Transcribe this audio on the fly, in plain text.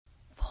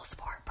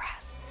Sport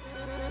Press.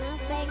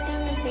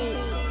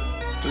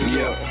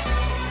 Yeah.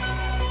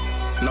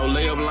 No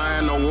layup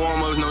line, no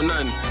warm-ups, no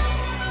nothing.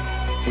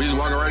 We just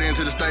walking right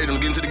into the stadium,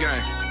 get into the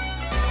game.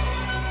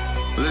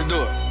 Let's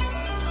do it.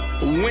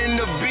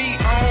 When the beat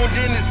on,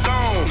 then it's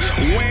on.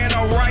 Wearing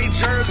our right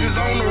jerseys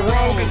on the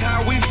road, cause how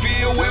we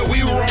feel where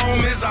we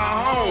roam is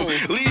our home.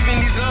 Leaving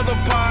these other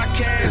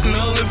podcasts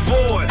null and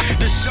void.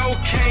 The show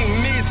can't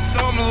miss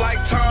something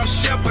like Tom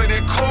Shepard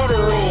and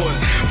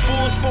corduroys.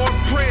 Full Sport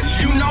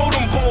Press, you know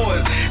them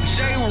boys.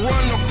 Jay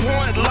run the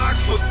point, lock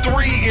for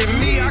 3, and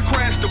me, I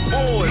crash the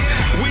boards.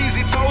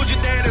 Weezy told you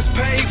that it's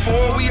paid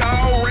for. We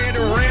already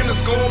ran the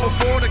score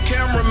before the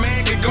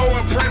cameraman could go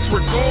and press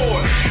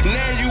record.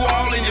 Now you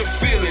all in your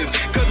feelings,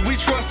 cause we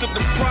trusted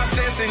the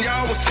process and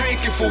y'all was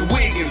tanking for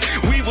Wiggins.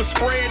 We was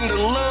spreading the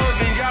love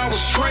and y'all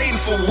was trading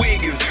for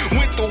Wiggins.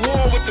 Went to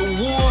war with the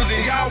Wolves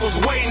and y'all was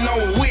waiting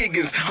on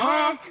Wiggins,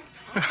 huh?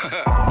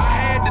 I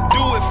had to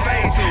do it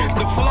fast.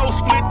 The flow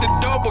split the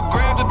double,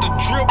 grabbed at the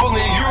dribble,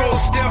 and Euro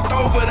stepped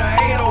over the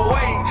 808.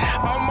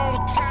 I'm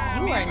on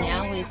time. You are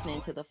now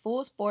listening to the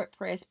Full Sport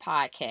Press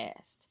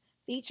podcast,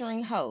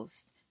 featuring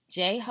hosts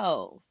Jay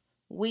Hove,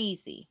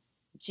 Weezy,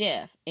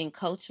 Jeff, and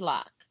Coach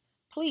Locke.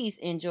 Please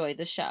enjoy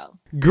the show.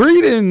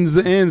 Greetings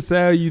and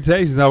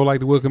salutations. I would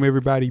like to welcome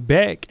everybody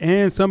back,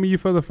 and some of you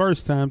for the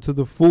first time, to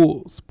the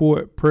Full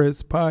Sport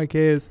Press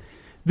podcast,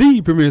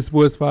 the premier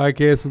sports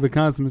podcast for the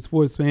consummate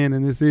sports fan,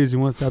 and this is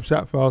your one-stop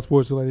shop for all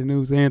sports-related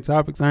news and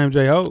topics. I am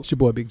Jay Ho. It's your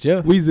boy Big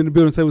Jeff. Weezy in the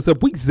building. Say what's up,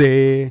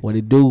 Weezy. What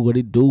it do, what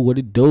it do, what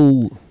it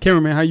do.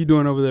 Cameraman, how you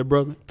doing over there,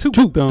 brother? Two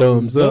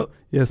thumbs up.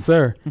 Yes,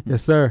 sir.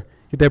 Yes, sir.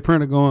 Get that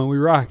printer going. We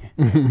rocking.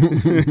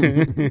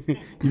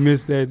 You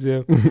missed that,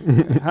 Jeff.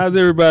 How's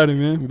everybody,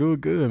 man? I'm doing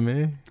good,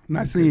 man.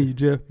 Nice seeing you,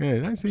 Jeff. Yeah,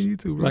 nice seeing you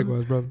too, bro.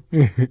 Likewise, brother.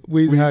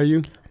 Weezy, how are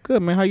you?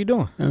 Good, man. How you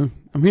doing?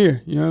 I'm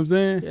here. You know what I'm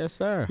saying? Yes,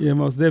 sir. Yeah,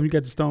 most definitely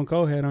got your Stone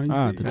Cold hat on.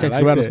 You The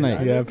Texas rattlesnake.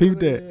 That. Yeah, I peeped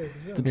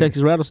that. The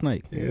Texas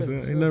rattlesnake. Yeah, so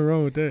ain't nothing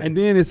wrong with that. And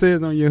then it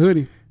says on your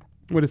hoodie,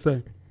 what it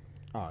say?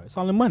 Oh, it's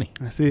only money.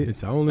 That's it.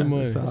 It's only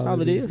money. That's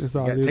all it is. That's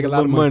all you it gotta is. take a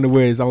lot of money to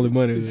wear. It's only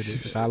money.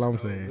 That's all I'm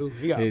saying.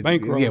 You got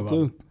bankroll,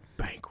 too.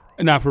 Bankroll.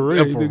 Not for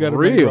real. Yeah, for you got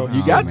real.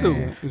 You got to.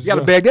 Man. You got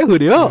to bag that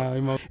hoodie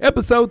up.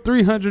 Episode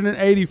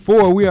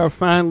 384. We are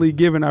finally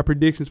giving our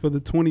predictions for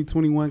the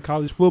 2021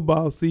 college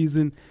football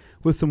season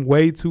with some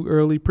way too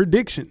early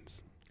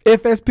predictions.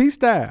 FSP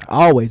style.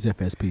 Always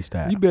FSP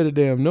style. You better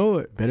damn know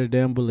it. Better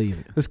damn believe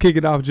it. Let's kick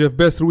it off, Jeff.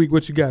 Best of the week.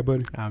 What you got,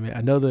 buddy? I mean,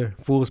 another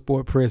Full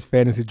Sport Press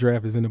fantasy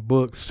draft is in the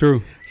books. It's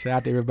true. Shout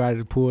out to everybody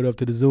that pulled up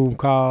to the Zoom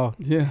call.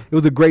 Yeah. It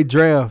was a great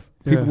draft.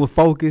 People were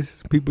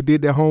focused. People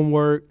did their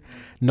homework.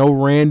 No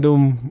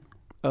random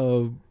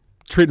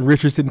Trenton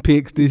Richardson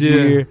picks this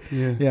year.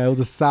 Yeah, it was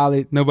a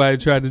solid. Nobody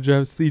tried to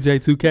draft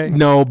CJ2K?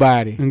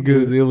 Nobody.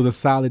 Good. It was a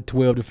solid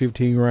 12 to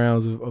 15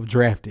 rounds of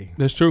drafting.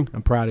 That's true.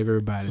 I'm proud of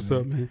everybody. What's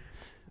up, man?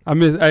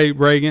 Hey,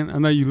 Reagan, I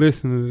know you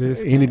listen to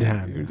this.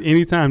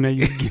 Anytime now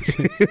you can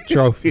get your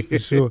trophy for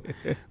sure.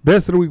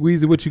 Best of the week,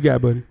 Weezy, what you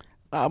got, buddy?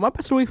 My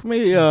best of the week for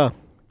me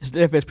is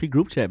the FSP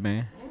group chat,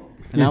 man.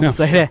 And I'm going to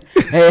say that.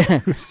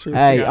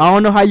 Hey, I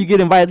don't know how you get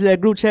invited to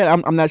that group chat.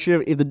 I'm not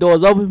sure if the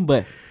door's open,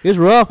 but it's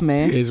rough,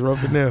 man. It's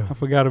rough enough. I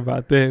forgot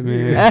about that,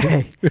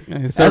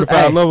 man.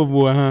 Certified lover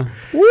boy, huh?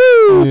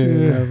 Woo!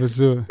 Yeah, for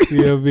sure.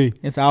 CLV.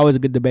 It's always a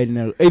good debate in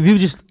there. If you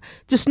just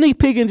sneak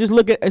peek and just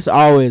look at it's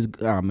always,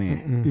 oh,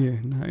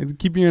 man. Yeah, it'll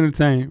keep you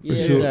entertained, for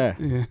sure. Sir.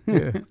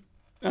 Yeah.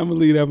 I'm going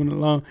to leave that one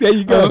alone. There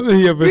you go.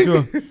 Yeah, for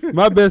sure.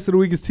 My best of the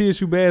week is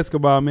TSU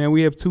basketball, man.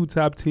 We have 2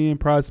 top 10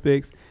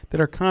 prospects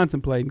that are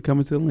contemplating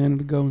coming to the land of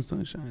the Golden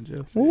Sunshine,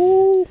 Joe.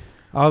 Ooh.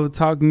 All the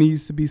talk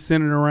needs to be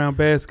centered around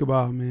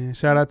basketball, man.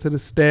 Shout out to the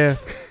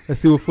staff.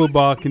 Let's see what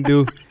football can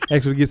do.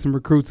 Actually get some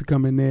recruits to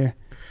come in there.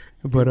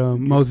 But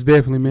most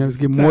definitely, man, let's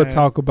get more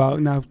talk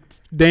about. Now,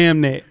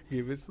 damn that.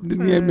 Give it some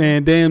time. Yeah,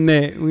 man, damn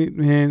that.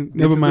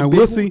 Never mind.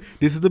 We'll see.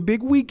 This is the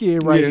big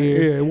weekend right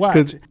here. Yeah,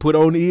 watch. Put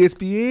on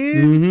ESPN.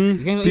 Mm-hmm.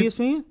 The game on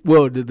ESPN?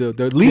 Well,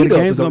 the lead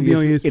up is on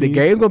ESPN. And the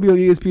game's going to be on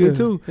ESPN,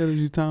 too.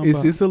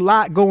 It's a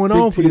lot going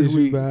on for this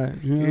week. You know what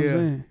I'm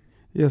saying?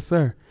 Yes,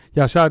 sir.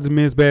 Y'all, shout out to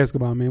men's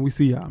basketball, man. We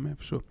see y'all, man,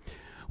 for sure.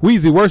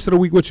 Weezy, worst of the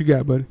week, what you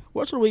got, buddy?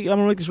 Worst of the week, I'm going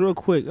to make this real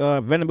quick.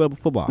 Vanderbilt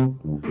football.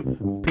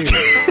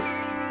 Period.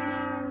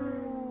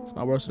 It's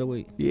my worst of the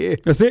week. Yeah.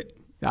 That's it?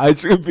 It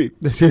should be.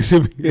 That shit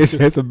should be.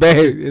 It's a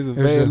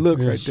bad look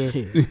right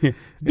there.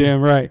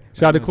 Damn right.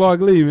 Shout out to Clark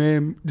Lee,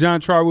 man.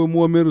 John Trotwood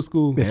Moore Middle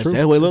School. That's true.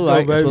 That's what it look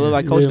like. That's what it look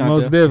like coaching out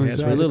most there. definitely.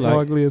 That's Shout what out it to look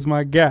Clark like. Lee is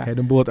my guy. Had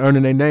them boys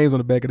earning their names on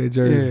the back of their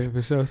jerseys. Yeah,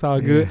 for sure. It's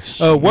all good.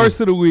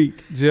 Worst of the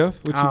week, Jeff.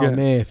 What you got? Oh,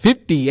 man.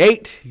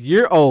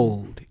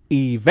 58-year-old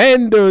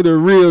Evander the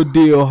Real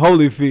Deal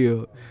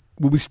Holyfield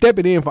will be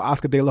stepping in for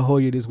Oscar De La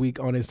Hoya this week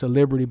on his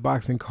celebrity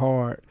boxing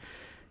card.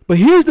 But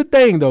here's the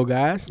thing, though,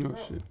 guys. Oh,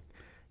 shit.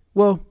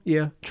 Well,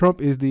 yeah,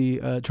 Trump is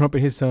Trump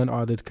and his son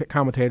are the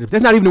commentators.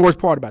 That's not even the worst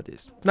part about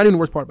this.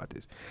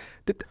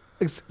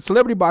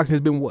 celebrity boxing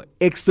has been what?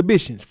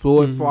 Exhibitions.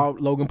 Floyd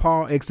fought Logan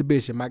Paul,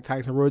 exhibition. Mike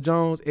Tyson, Roy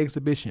Jones,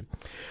 exhibition.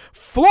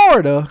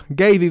 Florida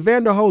gave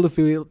Evander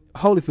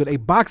Holyfield a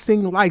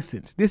boxing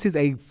license. This is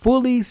a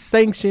fully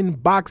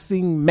sanctioned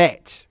boxing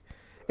match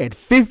at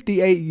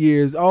 58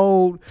 years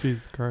old.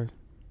 Jesus Christ.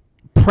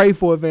 Pray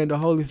for Evander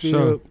Holyfield.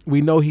 Sure.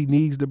 We know he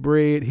needs the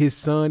bread. His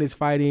son is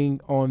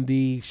fighting on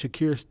the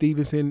Shakur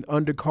Stevenson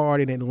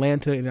undercard in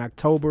Atlanta in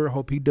October.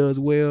 Hope he does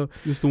well.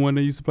 This the one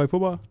that used to play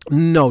football?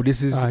 No,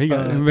 this is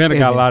Evander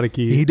got a lot of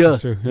kids. He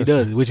does. Sure. He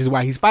does, which is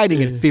why he's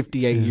fighting at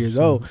 58 years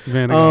old.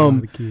 Evander got a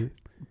lot of kids.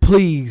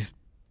 Please,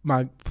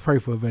 pray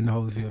for Evander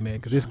Holyfield, man,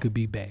 because this could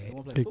be bad.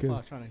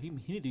 He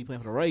need to be playing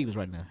for the Ravens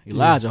right now.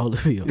 Elijah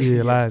Holyfield.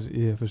 Yeah, Elijah.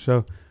 Yeah, for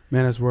sure.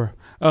 Man, that's rough.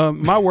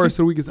 My worst of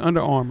the week is Under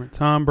Armour.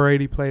 Tom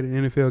Brady played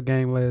an NFL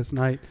game last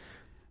night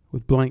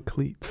with blank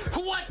cleats.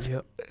 What?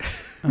 Yep.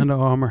 Under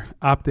Armour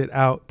opted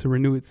out to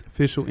renew its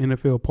official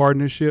NFL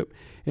partnership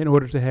in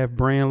order to have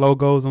brand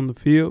logos on the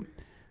field.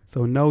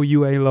 So no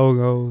UA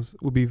logos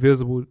will be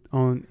visible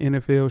on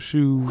NFL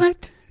shoes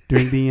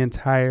during the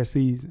entire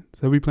season.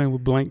 So we'll be playing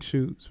with blank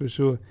shoes for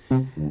sure.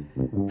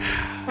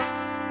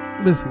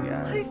 Listen,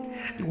 guys,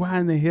 why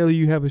in the hell do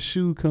you have a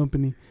shoe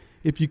company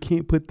if you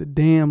can't put the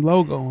damn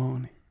logo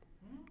on it?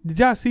 Did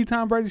y'all see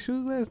Tom Brady's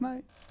shoes last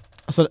night?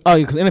 So,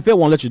 because NFL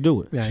won't let you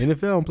do it. Yeah,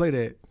 NFL don't play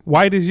that.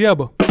 White as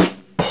yellow.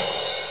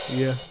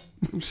 Yeah.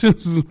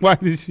 Shoes is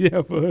white as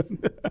yellow.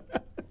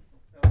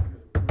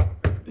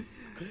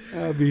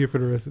 I'll be here for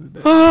the rest of the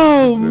day.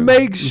 Oh,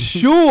 make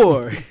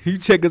sure you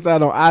check us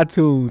out on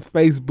iTunes,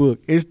 Facebook,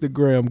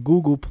 Instagram,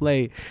 Google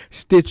Play,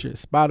 Stitcher,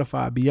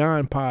 Spotify,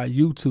 Beyond Pod,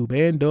 YouTube,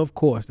 and of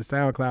course the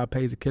SoundCloud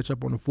page to catch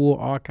up on the full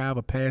archive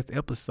of past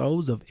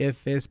episodes of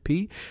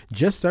FSP.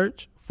 Just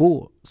search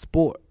Full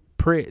Sport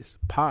Press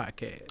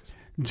Podcast.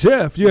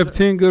 Jeff, you have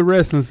 10 good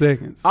wrestling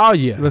seconds. Oh,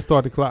 yeah. Let's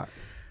start the clock.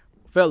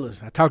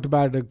 Fellas, I talked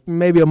about it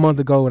maybe a month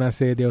ago when I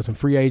said there were some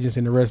free agents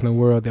in the wrestling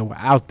world that were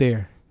out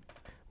there.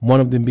 One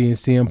of them being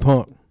CM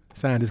Punk,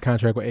 signed his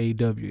contract with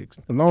AEW,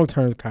 a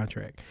long-term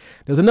contract.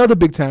 There was another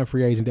big-time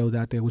free agent that was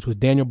out there, which was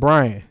Daniel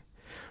Bryan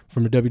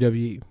from the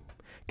WWE.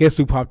 Guess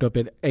who popped up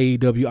at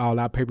AEW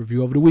All-Out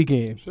pay-per-view over the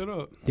weekend? Shut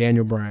up.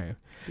 Daniel Bryan.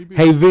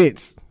 Hey,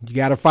 Vince, you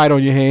got a fight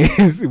on your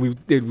hands.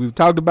 We've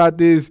talked about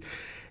this.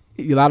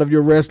 A lot of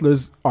your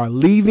wrestlers are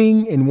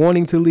leaving and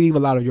wanting to leave. A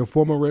lot of your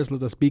former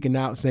wrestlers are speaking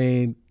out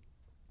saying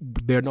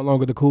they're no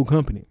longer the cool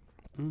company.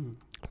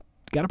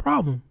 Got a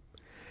problem.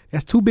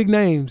 That's two big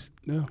names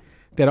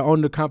that are on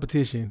the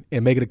competition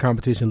and making the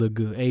competition look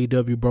good.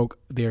 AEW broke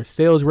their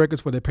sales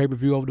records for their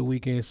pay-per-view over the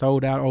weekend,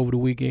 sold out over the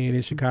weekend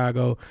in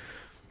Chicago.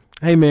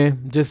 Hey,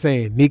 man, just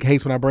saying, Nick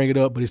hates when I bring it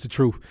up, but it's the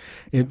truth.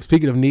 And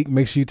speaking of Nick,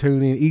 make sure you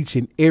tune in each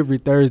and every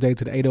Thursday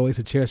to the 808s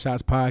of Chair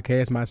Shots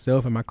podcast,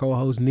 myself and my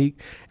co-host, Nick.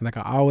 And like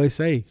I always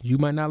say, you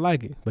might not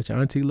like it, but your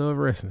auntie love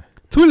wrestling.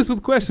 Tweet us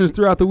with questions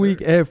throughout the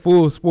week at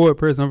Full Sport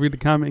Press. Don't forget to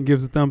comment and give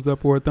us a thumbs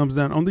up or a thumbs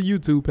down on the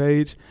YouTube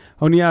page,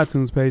 on the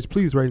iTunes page.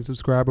 Please rate and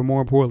subscribe, but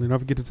more importantly, don't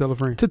forget to tell a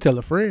friend. To tell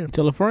a friend.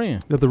 Tell a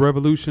friend. That the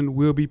revolution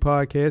will be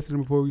podcasted.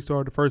 And before we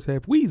start the first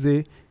half,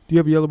 Weezy, do you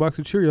have a Yellow Box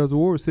of Cheerios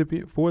award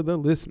recipient for the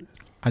listeners?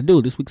 I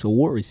do. This week's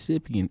award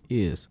recipient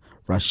is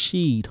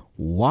Rasheed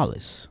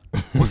Wallace.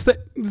 What's that?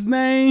 His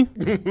name?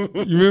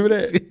 You remember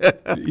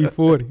that?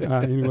 E40. All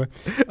right, anyway.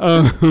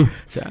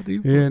 Shout out to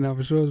you. Yeah, no,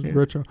 for sure. It's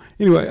retro.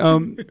 Anyway,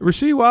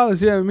 Rasheed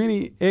Wallace,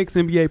 many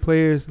ex-NBA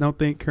players don't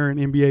think current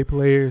NBA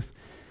players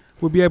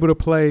will be able to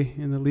play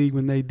in the league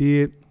when they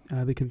did.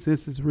 The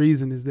consensus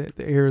reason is that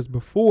the eras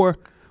before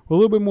were a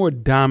little bit more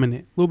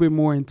dominant, a little bit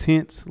more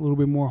intense, a little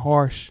bit more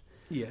harsh.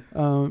 Yeah.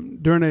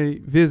 During a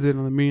visit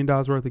on the $1 Million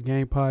Worth of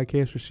Game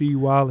podcast, Rasheed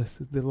Wallace,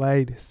 the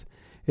latest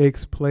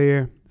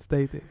ex-player,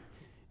 stated that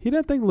he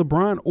doesn't think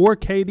LeBron or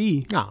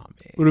KD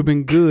would have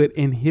been good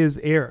in his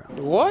era.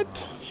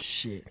 What?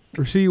 Shit.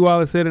 Rasheed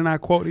Wallace said, and I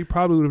quote, he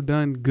probably would have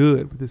done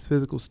good with his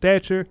physical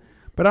stature,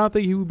 but I don't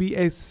think he would be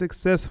as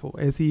successful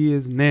as he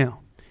is now.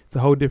 It's a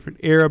whole different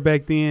era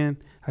back then.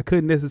 I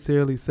couldn't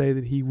necessarily say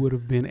that he would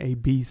have been a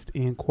beast,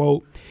 end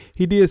quote.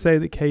 He did say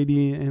that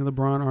KD and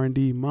LeBron are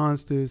indeed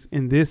monsters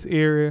in this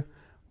era,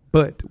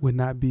 but would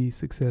not be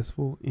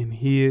successful in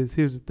his.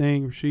 Here's the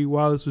thing. Rasheed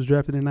Wallace was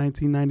drafted in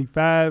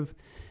 1995.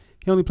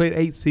 He only played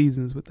 8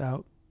 seasons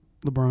without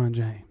LeBron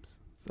James.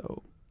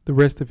 So the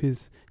rest of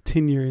his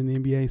tenure in the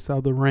NBA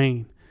saw the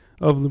reign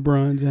of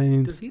LeBron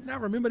James. Does he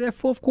not remember that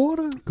fourth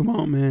quarter? Come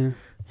on, man.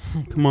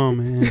 Come on,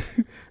 man.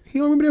 He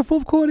don't remember that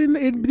fourth quarter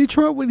in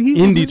Detroit when he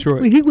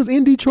was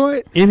in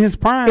Detroit in his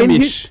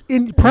prime-ish.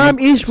 In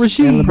prime-ish,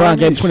 Rasheed. And LeBron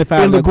gave him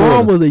 25. And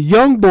LeBron was a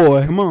young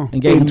boy. Come on.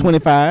 And gave him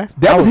 25.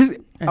 That was his.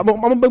 I'm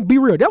gonna be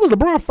real. That was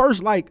LeBron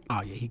first,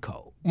 he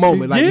cold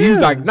moment. Like he was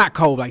like not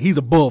cold, like he's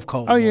above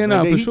cold. Oh yeah,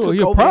 no, for sure.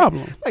 You're a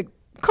problem. Like,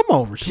 come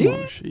on, Rasheed. Come on,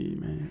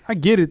 Rasheed, man. I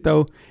get it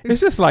though.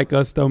 It's just like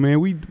us though, man.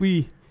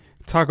 We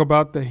talk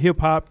about the hip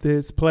hop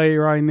that's played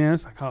right now.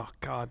 It's like, oh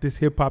God, this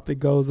hip hop that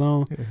goes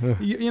on.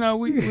 We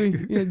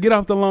get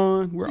off the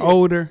lawn. We're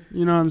older.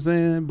 You know what I'm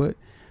saying? But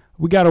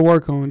we got to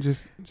work on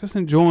just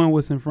enjoying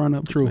what's in front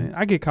of us. Man.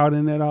 I get caught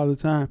in that all the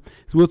time.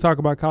 So we'll talk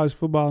about college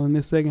football in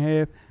this second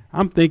half.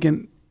 I'm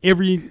thinking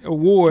every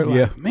award, like,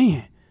 Yeah.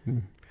 man,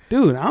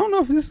 dude, I don't know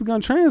if this is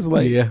gonna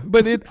translate. Yeah.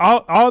 But it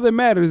all that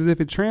matters is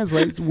if it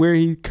translates where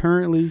he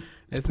currently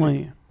is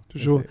playing. For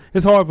sure.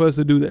 It's hard for us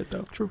to do that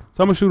though. True.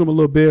 So I'm gonna shoot him a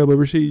little bell, but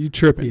Rasheed, you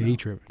tripping. Yeah, though. he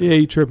tripping. Yeah,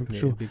 he tripping for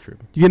sure. Big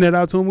tripping. You getting that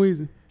out to him,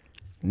 Weezy?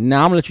 Nah,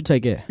 I'm gonna let you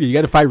take it. Yeah, you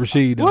got to fight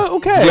Rasheed, though. Well,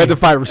 okay. You got to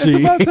fight Rasheed.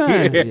 It's about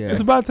time. Yeah.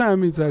 It's about time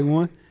me take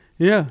one.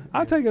 Yeah,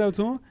 I'll take it out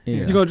to him.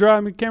 Yeah. You gonna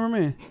drive me,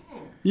 cameraman?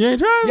 You ain't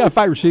driving? You got to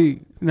fight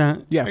Rasheed. Nah.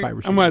 You got to fight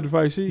Rasheed. I'm gonna have to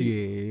fight Sheed.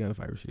 Yeah, you got to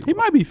fight Rasheed. He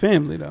might be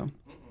family though.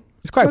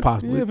 It's quite But-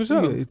 possible. yeah, for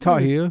sure. It's Tar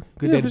Heel.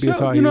 Good Yeah, day to for be a sure.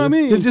 Tar Heel. You know what I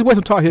mean? Just wear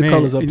some Tar Heel Man,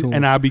 colors up to him.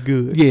 and I'll be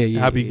good.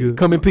 Yeah. I'll be good.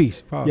 Come in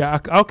peace. Yeah,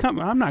 I'll come.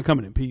 I'm not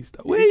coming in peace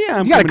though. Well, yeah,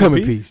 I'm You gotta come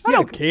in coming peace. I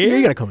don't care. Yeah,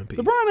 you gotta come in peace.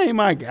 LeBron ain't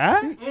my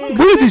guy.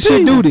 Weezy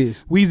should do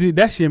this. Weezy,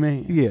 that's your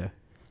man. Yeah.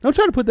 Don't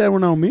try to put that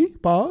one on me.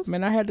 Pause.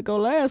 Man, I had to go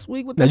last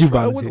week with Now the you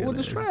strap. volunteered With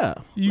the last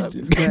strap. You,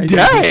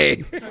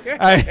 Dang.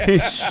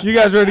 You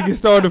guys ready to get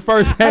started the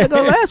first I had half? to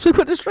go last week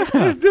with the strap.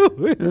 Let's do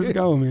it. Let's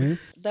go, man.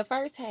 The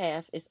first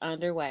half is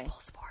underway.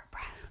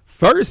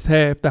 First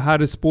half, the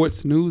hottest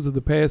sports news of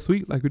the past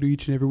week, like we do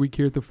each and every week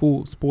here at the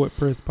Full Sport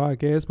Press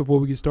Podcast. Before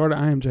we get started,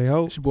 I am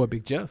J-Ho. It's your boy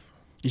Big Jeff.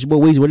 It's your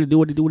boy Weezy. What it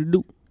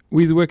do?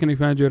 Weezy, where can they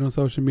find you at on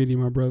social media,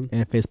 my brother?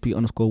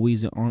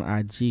 FSP_Weezy on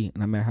IG,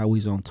 and I'm at How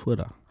Weezy on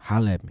Twitter.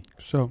 Holla at me.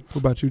 So, what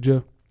about you,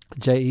 Jeff?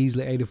 J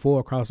Easley 84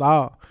 across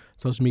all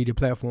social media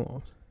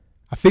platforms.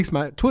 I fixed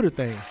my Twitter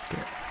thing.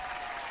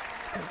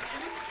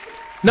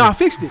 No, I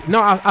fixed it.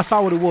 No, I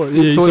saw what it was.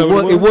 Yeah, you So saw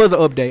what it it was an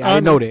update. I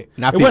didn't know that.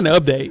 And I It fixed wasn't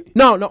an update.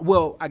 No.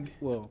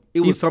 Well,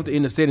 it was something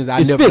in the settings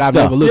It's I've fixed,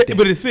 never though. looked Yeah, at.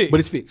 but it's fixed. But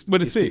it's fixed.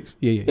 But it's fixed.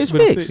 Yeah. It's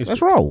But it's fixed. fixed.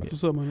 Let's roll.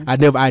 What's up, my man? I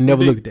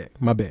never It's looked at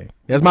that. My bad.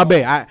 That's my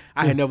bad.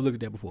 I had never looked at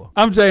that before.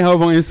 I'm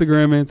J-Hope on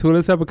Instagram and Twitter.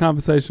 Let's have a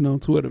conversation on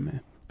Twitter,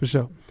 man. For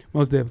sure.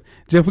 Most definitely.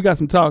 Jeff, we got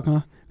some talk,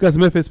 huh? Got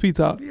some FSP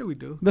talk. Yeah, we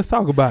do. Let's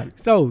talk about it.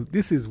 So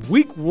this is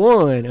week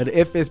 1 of the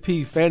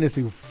FSP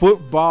Fantasy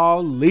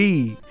Football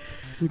League.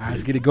 All right,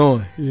 let's get it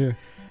going. Yeah.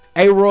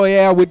 A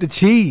Royale with the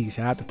cheese.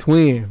 Shout out to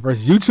Twin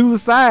versus you choose a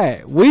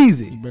side.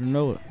 Weezy. You better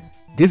know it.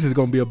 This is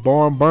going to be a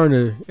barn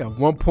burner. At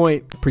 1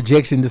 point,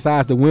 projection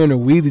decides the winner.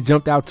 Weezy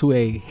jumped out to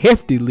a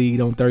hefty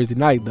lead on Thursday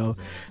night, though.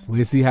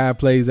 We'll see how it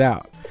plays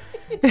out.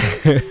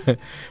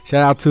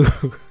 Shout out to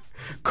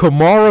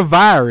Kamara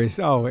Virus.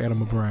 Oh,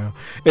 Animal Brown.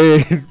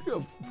 And,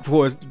 of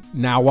course,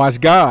 Now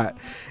Watch God.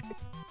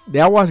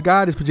 Now Watch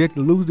God is projected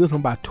to lose this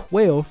one by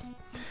 12,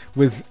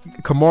 with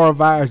Kamara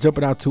Virus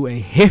jumping out to a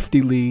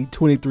hefty lead,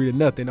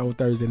 23-0 on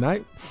Thursday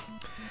night.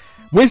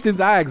 Winston's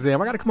eye exam.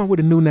 I got to come up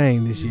with a new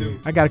name this year.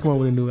 I got to come up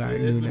with a new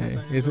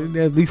name. It's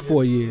at least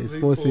 4 years,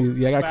 4 seasons.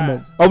 Yeah, I got to come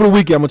up. Over the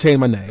weekend, I'm going to change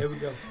my name. There we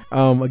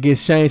go.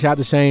 Against Shane. Shout out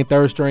to Shane,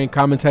 third string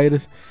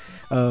commentators.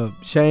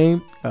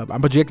 Shane, I'm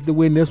projected to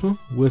win this one.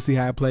 We'll see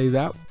how it plays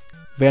out.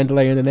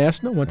 Vandalay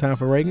International, one time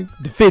for Reagan,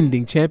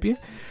 defending champion.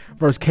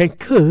 Versus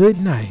Good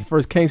night.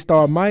 First King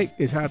Star Mike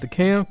is shout out to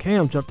Cam.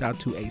 Cam jumped out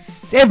to a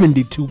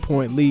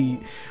 72-point lead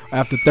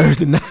after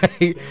Thursday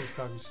night.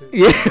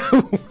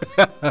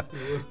 Yeah.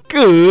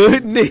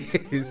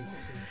 Goodness.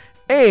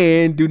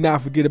 And do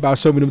not forget about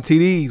Show Me Them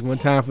TDs. One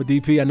time for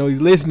DP. I know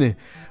he's listening.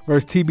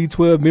 Versus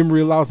TB12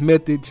 Memory Loss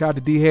Method. Shout out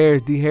to D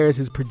Harris. D Harris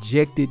is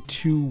projected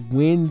to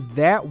win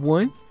that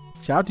one.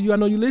 Shout out to you. I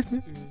know you're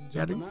listening.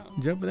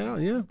 Jumping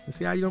out, yeah. Let's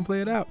see how you're going to play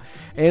it out.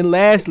 And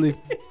lastly,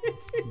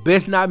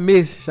 best not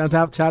miss. Shout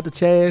out to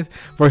Chaz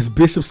versus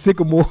Bishop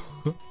Sycamore.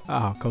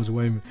 Coach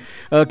Wayman.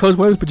 Coach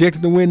Wayman's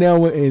projected to win that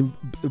one, and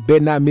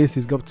bet not miss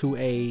is up to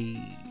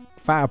a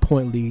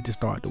 5-point lead to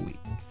start the week.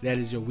 That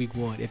is your week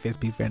 1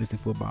 FSP Fantasy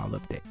Football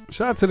update.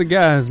 Shout out to the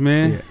guys,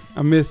 man. Yeah.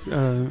 I miss,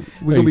 we're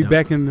going to be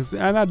back in this.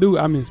 And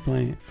I miss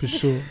playing for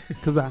sure.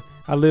 Because I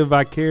live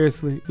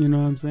vicariously, you know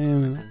what I'm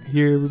saying? And I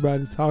hear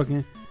everybody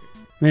talking.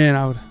 Man,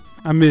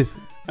 I miss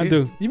it. I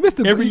do. You missed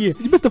every year.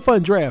 You missed a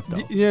fun draft,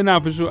 though. Yeah, no,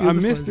 for sure. I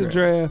missed the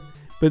draft. draft.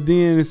 But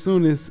then as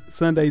soon as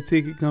Sunday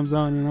Ticket comes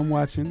on and I'm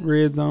watching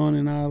Red Zone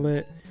and all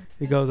that,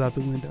 it goes out the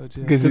window,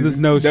 Jeff. Because it's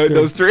no stress.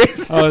 No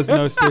stress. Oh, it's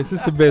no stress.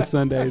 It's the best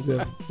Sundays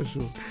ever, for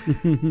sure.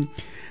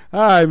 All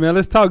right, man.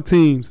 Let's talk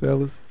teams,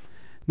 fellas.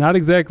 Not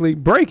exactly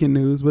breaking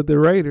news, but the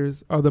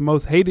Raiders are the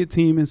most hated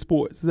team in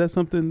sports. Is that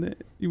something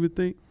that you would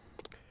think?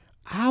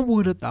 I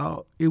would have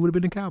thought it would have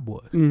been the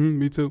Cowboys.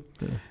 Me too.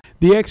 Yeah.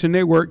 The Action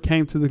Network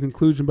came to the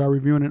conclusion by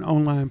reviewing an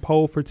online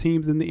poll for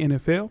teams in the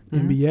NFL,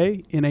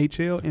 NBA,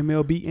 NHL,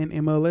 MLB, and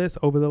MLS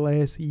over the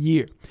last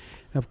year.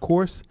 And of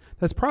course,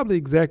 that's probably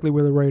exactly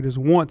where the Raiders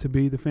want to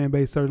be. The fan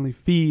base certainly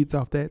feeds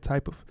off that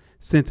type of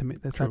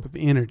sentiment, that type of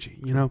energy.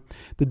 You know,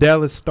 the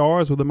Dallas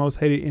Stars were the most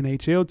hated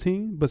NHL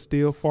team, but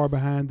still far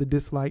behind the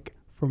dislike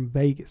from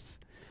Vegas.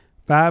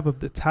 5 of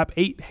the top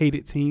 8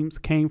 hated teams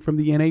came from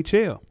the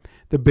NHL.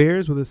 The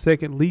Bears were the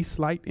second least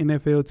liked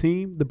NFL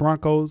team. The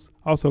Broncos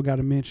also got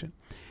a mention.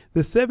 The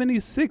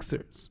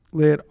 76ers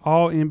led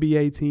all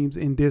NBA teams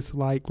in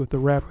dislike, with the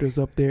Raptors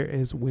up there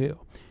as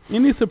well.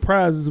 Any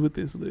surprises with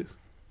this list?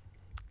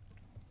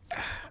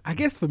 I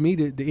guess for me,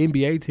 the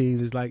NBA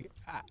teams is like,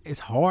 it's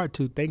hard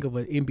to think of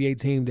an NBA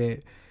team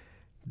that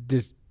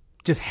just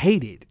just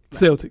hated.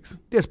 Celtics.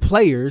 There's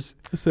players,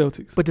 The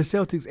Celtics. but the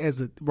Celtics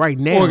as a right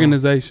now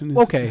Organization is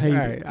Okay, hated.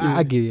 all right,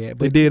 I get it.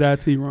 They But did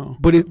IT wrong.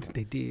 But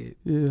they did.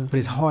 Yeah. But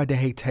it's hard to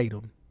hate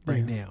Tatum right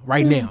Yeah. now.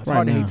 Right now, it's Right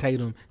hard to now. hate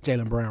Tatum,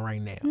 Jaylen Brown right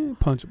now. Yeah,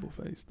 punchable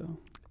face though.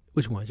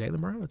 Which one,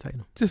 Jaylen Brown or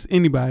Tatum? Just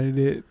anybody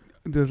that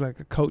just like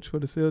a coach for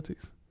the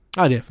Celtics.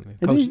 Oh, definitely.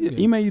 And Coach, then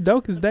yeah. Ime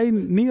Udoka's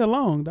dating Nia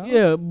Long, dog.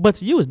 Yeah, but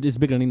to you, it's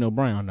bigger than Nino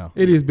Brown, though.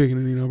 It is bigger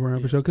than Nino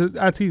Brown for sure because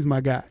IT's my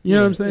guy. You know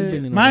what I'm it's bigger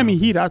saying? than Miami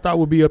Nino Heat I thought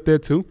would be up there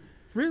too.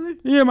 Really?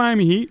 Yeah,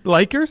 Miami Heat.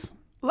 Lakers.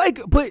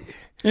 But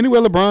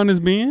Anywhere LeBron has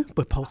been.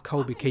 post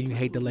Kobe, can you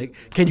hate the Lakers?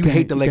 Can you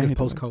hate the Lakers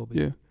post Kobe?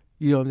 Yeah.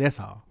 You know, that's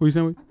all. What you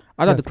saying?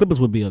 I thought the Clippers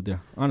would be up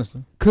there,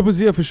 honestly. Clippers,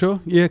 yeah, for sure.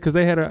 Yeah, because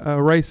they had a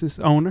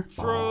racist owner.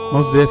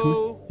 Most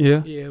definitely.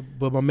 Yeah. Yeah,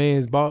 but my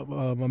man's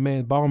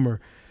Ballmer,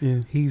 Yeah.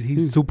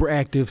 he's super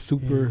active,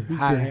 super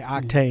high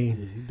octane.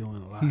 Yeah, he's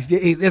doing a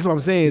lot. That's what I'm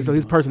saying. So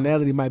his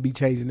personality might be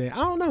changing that. I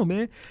don't know,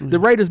 man. The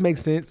Raiders make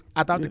sense.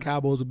 I thought the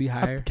Cowboys would be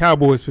higher.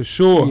 Cowboys for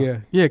sure. Yeah.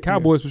 Yeah,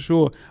 Cowboys for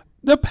sure.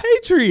 The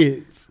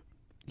Patriots.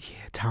 Yeah,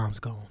 Tom's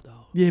gone though.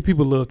 Yeah,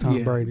 people love Tom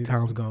Yeah, Brady.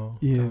 Tom's gone.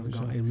 Yeah, Tom's for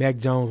gone. sure. And Mac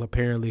Jones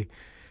apparently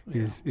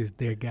is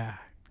their guy.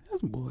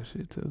 That's some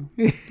bullshit too.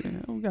 Yeah,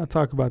 we gotta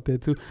talk about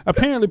that too.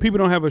 Apparently, people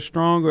don't have a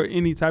strong or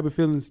any type of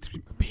feelings,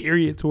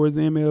 period, towards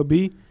the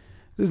MLB.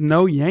 There's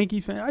no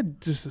Yankee fan. I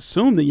just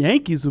assumed the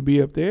Yankees would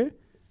be up there.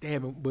 They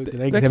haven't. But the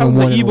They Yankees call haven't them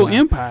won the in a evil while.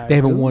 empire. They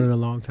haven't dude. won in a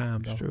long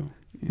time. That's Though. true.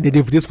 That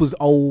if this was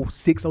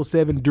 06,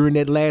 07 during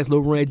that last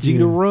little run,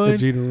 Jeter run, The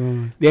Jeter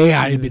run. they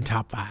had been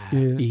top 5 Yeah.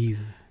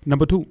 easy.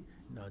 Number 2.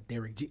 No,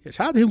 Derek Jeter.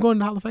 Shout out to him going to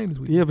the Hall of Fame this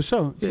week. Yeah, for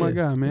sure. It's my Yeah,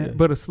 guy, man. yeah.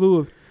 But a slew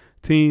of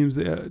teams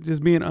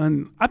just being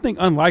I think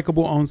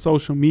unlikable on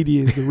social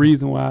media is the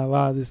reason why a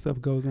lot of this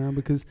stuff goes on,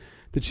 because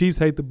the Chiefs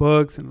hate the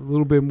Bucks and a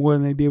little bit more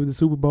than they did with the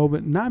Super Bowl,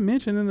 but not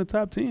mentioned in the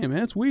top 10,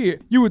 man. It's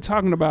weird. You were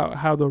talking about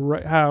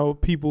how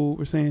people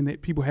were saying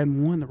that people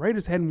hadn't won. The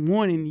Raiders hadn't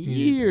won in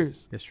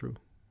years. That's true.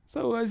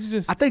 So it's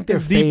just I think their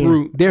it's deep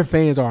root. their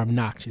fans are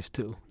obnoxious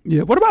too.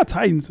 Yeah. What about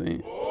Titans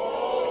fans?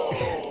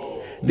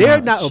 They're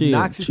not chill,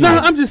 obnoxious. chill. No,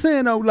 I'm just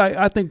saying though. Like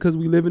I think because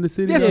we live in the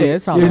city. That's Yeah, it.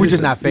 that's all Yeah, it we're is.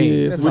 just not fans.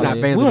 Yeah, that's we're all not it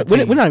is. fans of the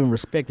We're team. not even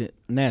respected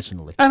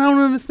nationally. I don't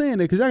understand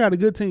that because y'all got a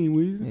good team,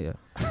 Weezy. Yeah.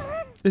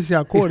 It's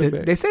y'all It's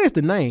quarterback. they say it's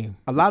the name.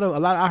 I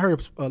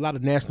heard a lot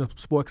of national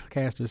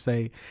sportscasters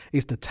say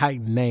it's the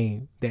Titan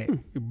name that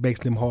makes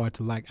them hard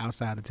to like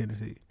outside of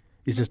Tennessee.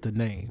 It's just the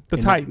name. the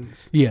And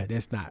Titans. Yeah,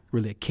 that's not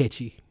really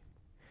catchy.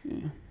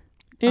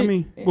 I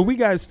mean, but we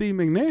got Steve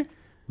McNair.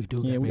 We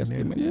do. Yeah, we got that.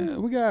 Steve McNair. Yeah,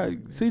 we got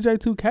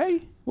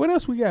CJ2K. What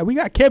else we got? We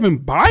got Kevin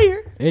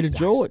Byard. Eddie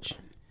George.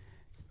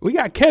 We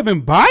got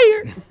Kevin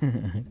Byard.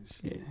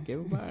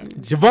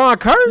 Javon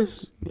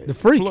Curse. The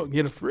freak.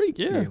 Get a freak,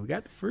 yeah. Yeah, we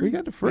got the freak. We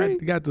got the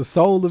freak. We got the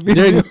soul of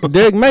it.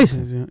 Derek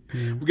Mason.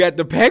 Yeah. We got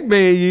the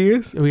Pac-Man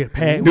years. We got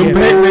Pat. Them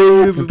Pac-Man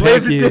years was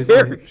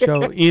legendary.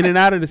 So in and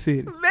out of the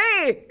city.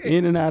 Man.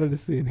 In and out of the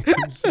city.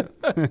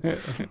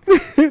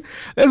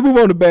 Let's move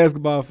on to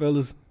basketball,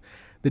 fellas.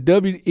 The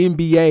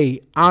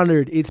WNBA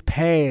honored its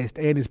past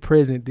and its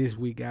present this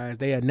week, guys.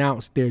 They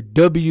announced their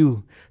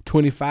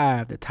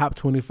W25, the top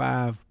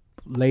 25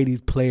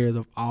 ladies players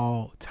of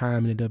all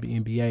time in the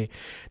WNBA.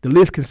 The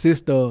list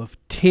consists of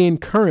 10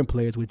 current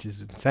players, which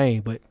is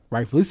insane, but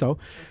rightfully so,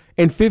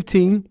 and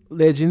 15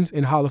 legends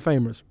and Hall of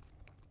Famers.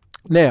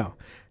 Now,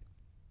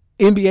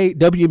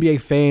 WNBA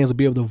fans will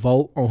be able to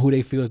vote on who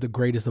they feel is the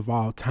greatest of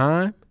all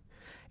time,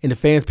 and the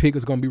fans' pick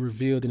is going to be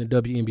revealed in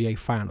the WNBA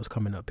finals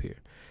coming up here.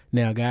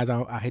 Now, guys,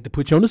 I hate to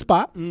put you on the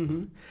spot.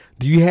 Mm-hmm.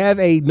 Do you have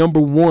a number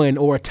 1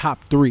 or a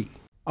top 3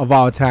 of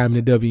all time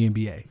in the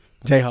WNBA?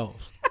 J-Ho.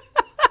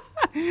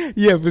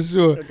 Yeah, for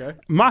sure. Okay.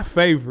 My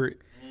favorite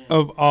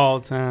of all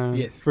time,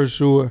 Yes. for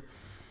sure,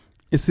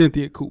 is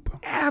Cynthia Cooper.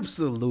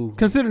 Absolutely.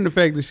 Considering the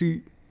fact that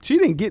she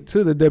didn't get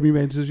to the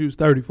WNBA until she was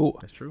 34.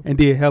 That's true. And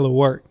did hella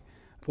work.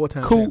 4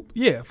 times. Coop,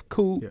 yeah,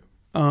 Coop. Yeah.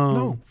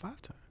 No,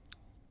 5 times.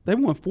 they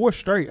won 4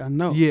 straight. I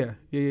know. Yeah.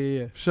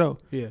 For sure.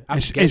 Yeah.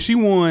 And she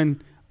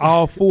won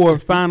all 4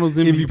 finals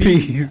MVPs.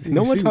 MVPs.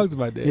 No one She- talks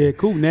about that. Yeah,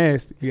 Coop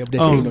nasty. Yeah, but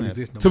that team don't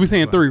exist no So more. we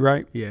saying 3,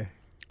 right? Yeah.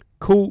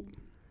 Coop.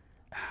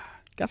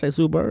 Gotta say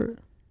Sue Bird.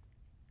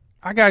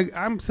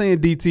 I'm saying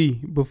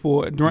DT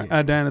before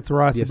Diana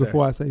Taurasi Yes, sir.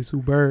 before I say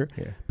Sue Bird,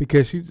 Yeah.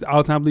 because she's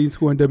all-time leading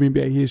scorer in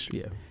WNBA history.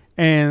 Yeah.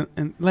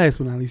 And last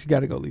but not least, you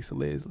got to go Lisa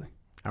Leslie.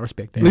 I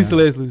respect that. Lisa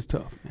Leslie was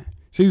tough, man.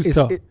 She was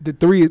tough. The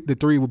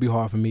three would be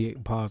hard for me.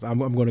 Pause. I'm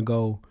going to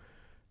go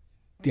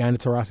Diana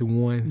Taurasi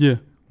 1. Yeah.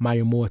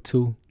 Maya Moore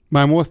 2.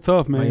 Maya Moore's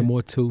tough, man. Maya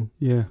Moore 2.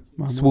 Yeah. Maya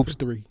Moore Swoops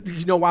tough. 3.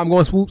 You know why I'm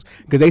going Swoops?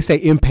 Because they say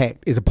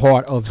impact is a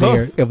part of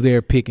Tough.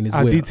 their picking as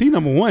well. DT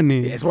number 1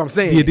 then. Yeah, that's what I'm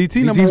saying. Yeah,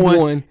 DT DT's number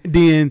 1.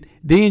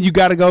 Then you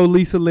got to go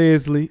Lisa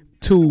Leslie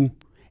 2,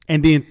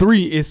 and then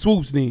 3 is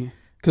Swoops then,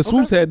 because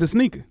Swoops had the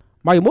sneaker.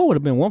 Maya Moore would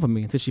have been 1 for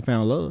me until she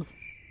found love.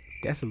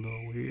 That's a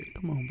little weird.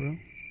 Come on, bro.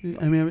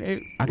 I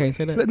mean, I can't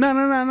say that.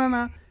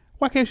 No.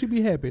 Why can't she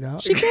be happy,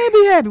 dog? She can't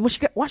be happy.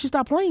 Why she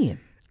stop playing?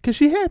 Because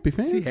she happy,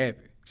 fam. She happy.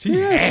 She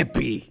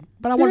happy.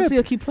 But I want to see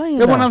her keep playing.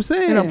 That's what though. I'm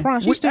saying. In her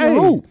prime, she's still Hey, in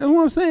the hoop. That's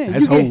what I'm saying.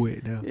 That's you whole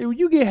with now.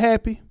 You get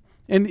happy,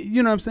 And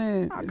you know what I'm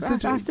saying?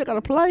 I still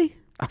gotta play.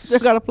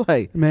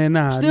 Man,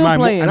 nah. Still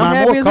playing. I'm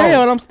happy as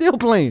hell, and I'm still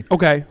playing.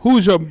 Okay,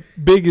 who's your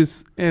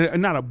biggest,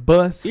 not a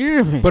bust,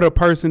 Irving. but a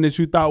person that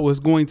you thought was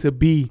going to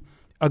be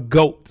a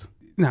GOAT?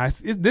 Nah,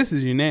 this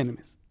is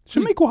unanimous.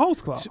 Shamika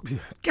Holtzclaw.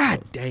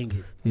 God dang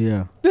it.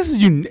 Yeah. This is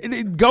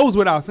it goes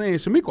without saying.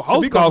 Shamika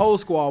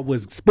Holtzclaw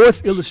was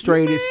Sports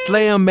Illustrated,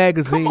 Slam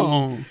Magazine. Come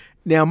on.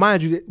 Now,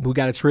 mind you, we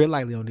got to tread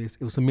lightly on this.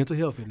 It was some mental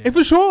health in there.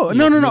 For sure.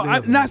 Yeah, No.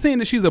 I'm not saying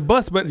that she's a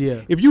bust, but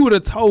if you would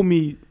have told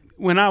me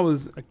when I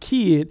was a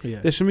kid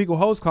that Shamika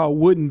Holtzclaw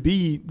wouldn't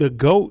be the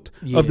GOAT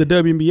of the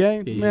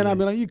WNBA, man, I'd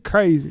be like, you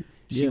crazy.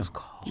 She was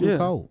cold. She was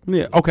cold.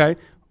 Yeah. Okay.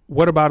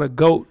 What about a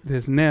GOAT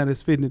that's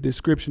fitting the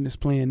description that's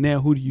playing now?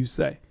 Who do you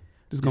say?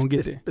 Just gonna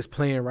get there. It's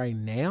playing right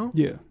now.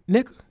 Yeah.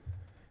 Nneka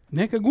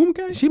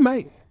Gumke? She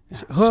might.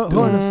 Her and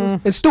her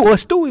sister. And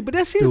Stewie, but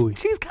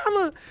she's kind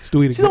of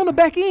she's on the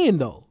back end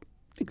though.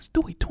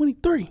 Stewie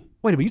 23.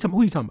 Wait a minute,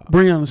 who you talking about?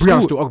 Brianna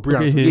Stewart. Oh,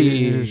 Brianna Stewart.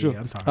 Yeah, sure.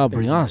 I'm sorry. Oh,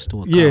 Brianna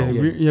Stewart.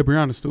 Yeah,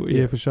 Brianna Stewart.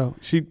 Yeah, for sure.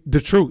 She the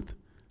truth.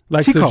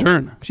 Like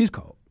Sojourner. She's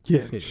cold.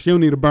 Yeah, she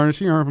don't need a burner.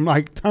 She earned from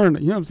like Turner.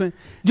 You know what I'm saying?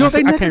 You don't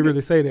think I can't really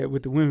say that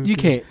with the women. You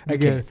can't. I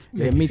guess.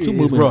 Yeah, Me Too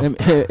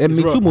movement. And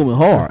Me Too movement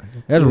hard.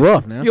 That's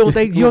rough now. You don't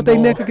think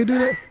Nneka could do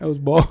that? That was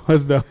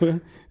balls though.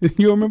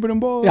 You remember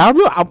them balls? Yeah,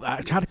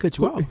 I try to cut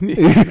you off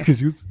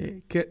because you.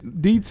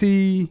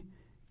 DT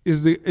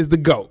is the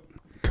GOAT.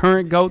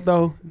 Current GOAT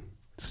though,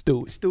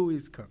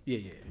 Stewie's come. Yeah.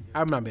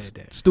 I'm not mad at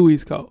that.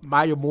 Stewie's GOAT.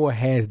 Maya Moore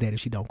has that if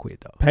she don't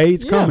quit though.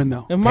 Paige coming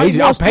though. Paige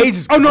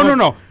is. Oh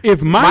no.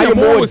 If Maya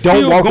Moore was don't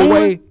still walk going,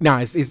 away,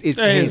 it's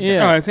hands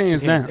down. It's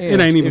hands down. It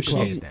ain't even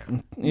close.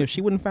 If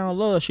she wouldn't found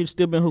love, she'd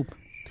still been hooping.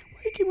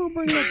 Why you keep on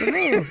bringing up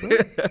the love, bro?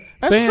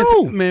 That's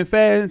true. Man,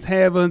 fans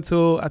have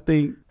until I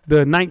think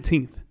the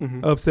 19th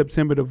of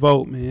September to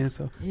vote, man.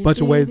 So a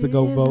bunch of ways to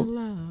go vote.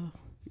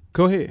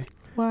 Go ahead.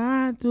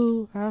 Why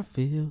do I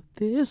feel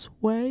this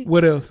way?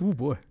 What else? Oh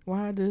boy.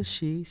 Why does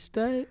she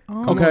stay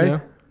on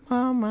Okay.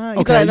 my mind?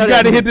 Okay, you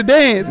gotta hit the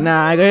dance.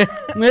 Nah, I got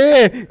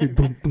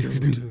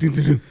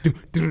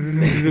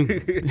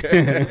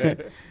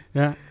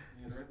yeah.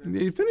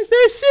 You finish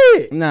that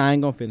shit. Nah, I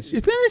ain't gonna finish You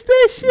it. finish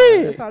that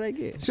shit. That's all they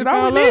get. Shit,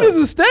 all we need is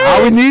a stage.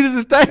 All we need is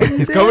a stage.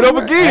 It's coming up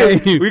again.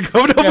 Hey. We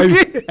coming up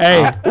again.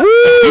 Hey,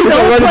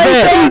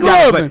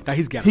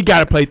 he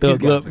gotta play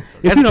Thug Love.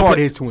 That's part of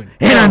his 20.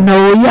 And I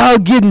know y'all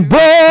getting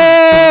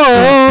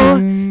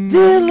bored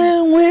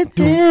dealing with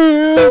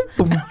him.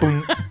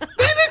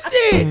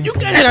 Shit, you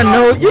gotta. And I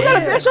know you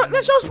gotta.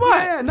 That's your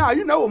spot. Yeah, nah,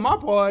 you know what my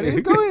part is.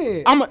 Go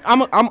ahead. I'm a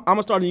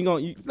start. And you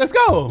going? Let's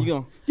go. You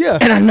going? Yeah.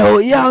 And I know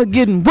y'all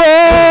getting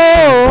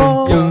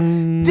bored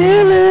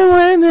dealing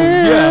with him.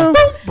 Yeah.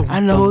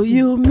 I know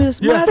you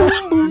miss my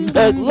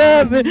thug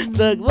loving.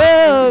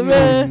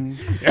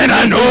 And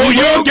I know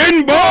you're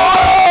getting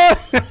bored.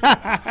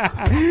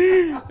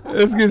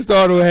 Let's get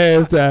started with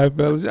halftime,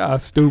 fellas. Y'all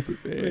stupid,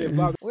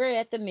 man. We're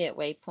at the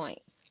midway point.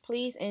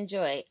 Please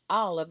enjoy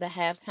all of the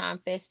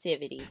halftime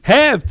festivities.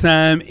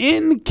 Halftime,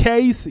 in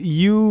case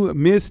you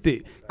missed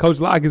it. Coach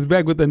Locke is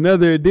back with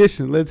another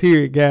edition. Let's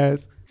hear it,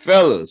 guys.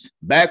 Fellas,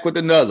 back with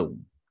another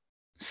one.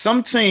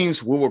 Some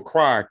teams will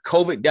require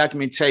COVID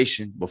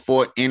documentation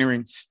before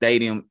entering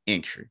stadium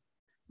entry.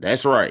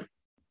 That's right.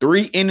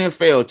 3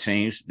 NFL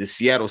teams, the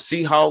Seattle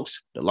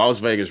Seahawks, the Las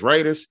Vegas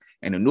Raiders,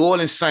 and the New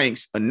Orleans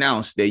Saints,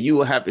 announced that you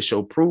will have to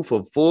show proof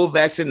of full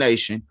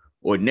vaccination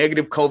or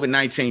negative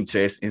COVID-19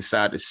 test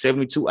inside the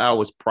 72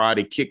 hours prior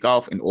to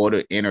kickoff in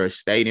order to enter a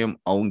stadium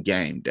on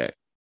game day.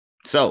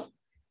 So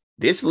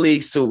this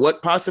leads to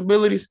what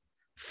possibilities?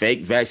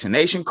 Fake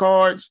vaccination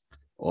cards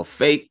or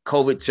fake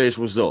COVID test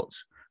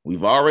results.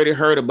 We've already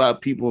heard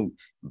about people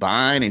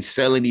buying and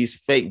selling these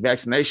fake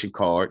vaccination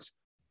cards.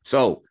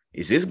 So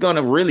is this going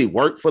to really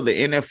work for the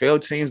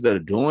NFL teams that are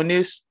doing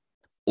this?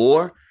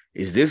 Or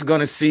is this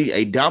going to see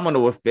a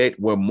domino effect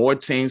where more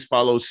teams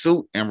follow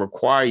suit and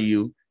require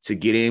you to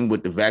get in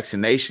with the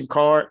vaccination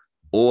card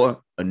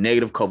or a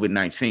negative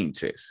COVID-19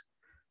 test?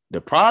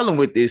 The problem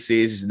with this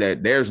is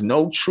that there's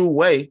no true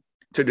way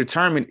to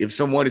determine if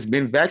someone has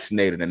been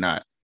vaccinated or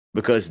not,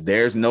 because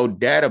there's no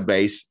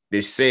database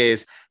that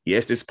says,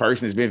 yes, this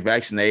person has been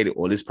vaccinated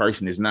or this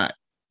person is not.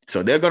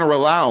 So they're going to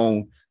rely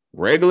on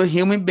regular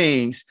human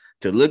beings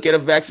to look at a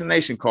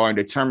vaccination card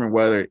and determine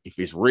whether if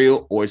it's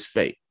real or it's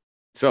fake.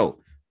 So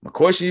my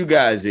question to you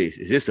guys is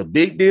this a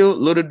big deal,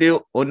 little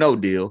deal, or no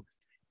deal?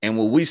 And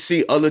will we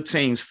see other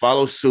teams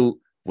follow suit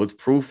with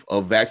proof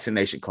of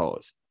vaccination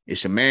cards?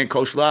 It's your man,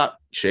 Coach Locke,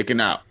 checking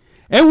out.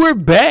 And we're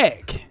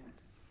back,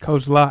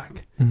 Coach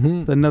Locke,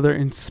 with another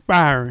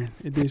inspiring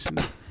edition,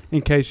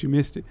 in case you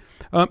missed it.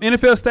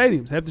 NFL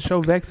stadiums have to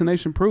show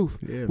vaccination proof.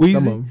 Yeah,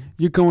 Weezy,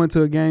 you're going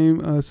to a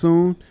game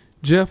soon.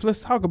 Jeff,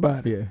 let's talk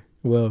about it. Yeah.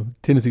 Well,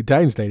 Tennessee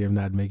Titans Stadium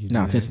not making.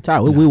 No, Tennessee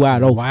Titans. We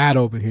wide open. Wide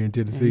open here in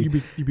Tennessee.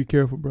 You be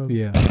careful, brother.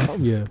 Yeah.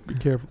 Yeah. Be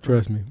careful.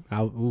 Trust me.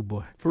 Oh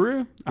boy. For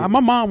real? My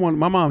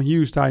mom,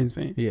 huge Titans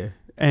fan. Yeah.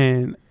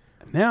 And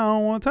now I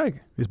don't want to take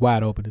it. It's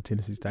wide open to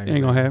Tennessee Titans.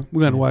 Ain't gonna happen.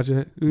 We're gonna watch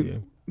it. Yeah.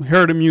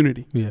 herd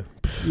immunity. Yeah.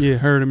 Yeah,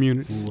 herd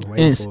immunity.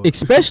 And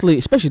especially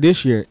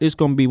this year, it's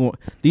gonna be one.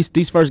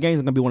 These first games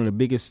are gonna be one of the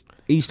biggest.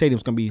 Each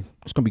stadium's gonna be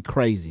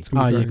crazy.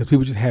 Oh yeah, because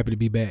people just happy to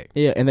be back.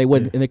 Yeah, and they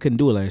couldn't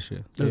do it last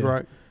year. That's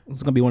right.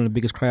 It's gonna be one of the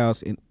biggest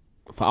crowds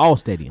for all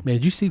stadiums. Man,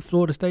 did you see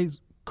Florida State's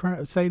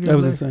crowd stadium? That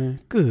was insane.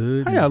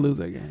 Good. How y'all lose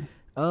that game?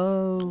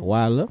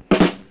 Wild up.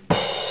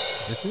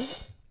 That's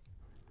it.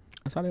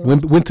 That's how they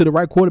Went to the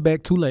right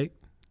quarterback. Too late.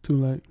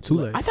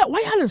 I thought,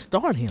 why y'all didn't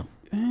start him?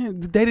 Man,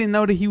 they didn't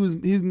know that he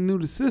knew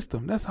the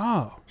system. That's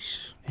all.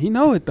 He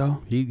know it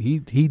though.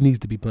 He needs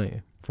to be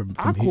playing from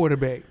our here.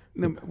 quarterback.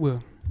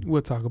 Well,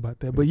 we'll talk about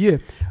that. But yeah,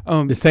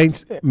 the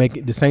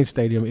Saints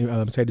Stadium,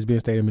 Mercedes-Benz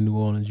Stadium in New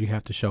Orleans. You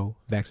have to show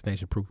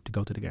vaccination proof to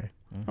go to the game.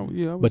 Oh,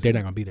 yeah, but they're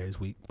not gonna be there this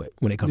week. But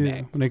when they come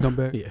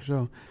back, yeah, for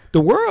sure.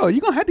 The world,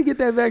 you're gonna have to get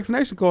that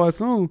vaccination card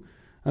soon,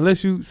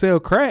 unless you sell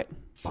crack.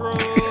 True.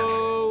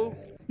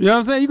 You know what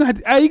I'm saying? You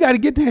got to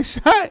get that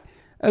shot,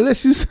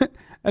 unless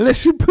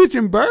you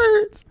pushing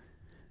birds.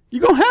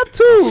 You're going to have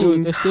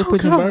to. They're still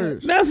pushing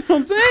birds. That's what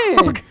I'm saying.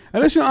 Okay.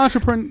 Unless you're an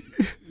entrepreneur.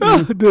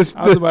 I was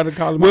about to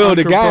call him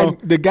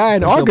the guy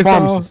in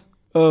Arkansas.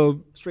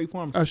 Street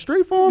farmer.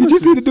 Street farmer. Did you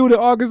see the dude in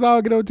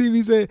Arkansas get on TV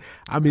and say,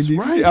 I'm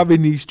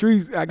in these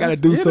streets. I got to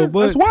do so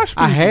much.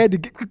 I had to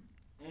get.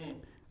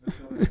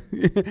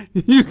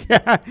 You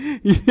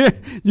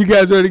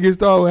guys ready to get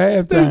started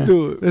with halftime? Let's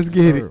do it. Let's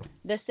get it.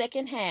 The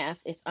second half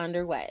is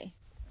underway.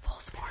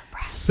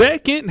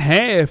 Second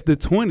half, the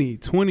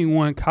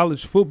 2021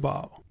 college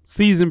football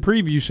season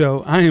preview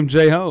show. I am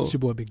J-Ho. It's your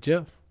boy Big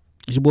Jeff.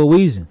 It's your boy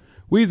Weezy.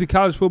 Weezy,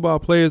 college football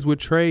players would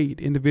trade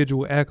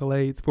individual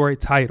accolades for a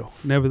title.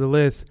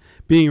 Nevertheless,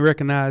 being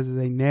recognized as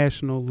a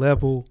national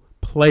level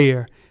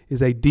player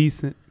is a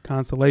decent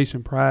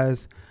consolation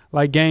prize.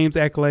 Like games,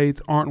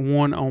 accolades aren't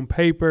won on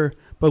paper,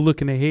 but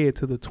looking ahead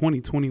to the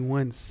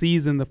 2021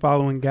 season, the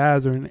following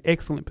guys are in an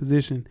excellent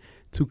position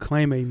to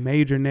claim a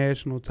major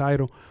national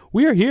title.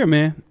 We are here,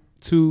 man,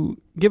 to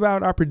give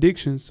out our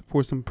predictions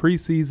for some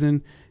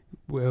preseason,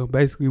 well,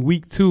 basically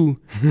week 2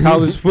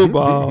 college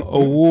football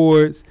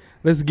awards.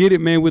 Let's get it,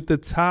 man, with the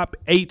top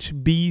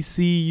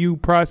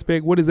HBCU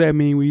prospect. What does that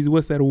mean, Weezy?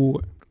 What's that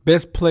award?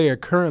 Best player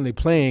currently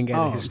playing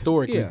at a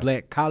historically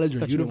black college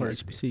or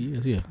university.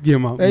 Yeah,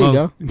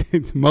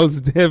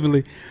 most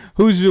definitely.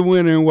 Who's your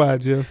winner and why,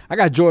 Jeff? I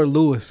got Jordan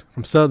Lewis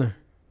from Southern.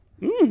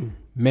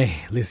 Man,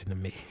 listen to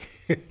me.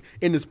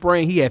 In the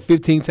spring, he had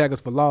 15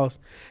 tackles for loss,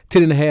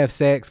 10.5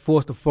 sacks,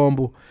 forced a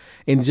fumble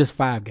in just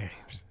 5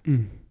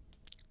 games.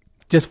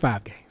 Just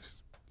 5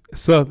 games.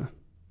 Southern.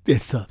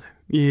 It's Southern.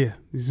 Yeah,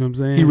 you see what I'm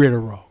saying? He ready to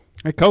roll.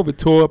 And COVID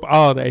tore up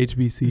all the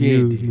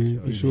HBCUs, man,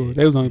 for sure.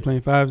 They was only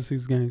playing 5 or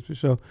 6 games, for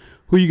sure.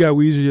 Who you got,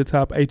 Weezy, your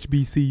top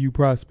HBCU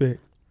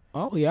prospect?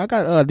 Oh, yeah, I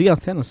got Deion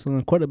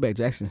Sanders, quarterback,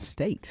 Jackson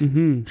State.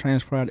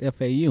 Transferred to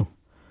FAU.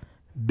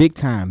 Big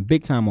time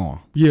on.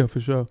 Yeah, for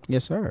sure.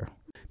 Yes, sir.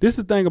 This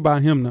is the thing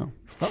about him, though.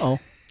 Uh-oh.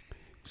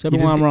 Tell me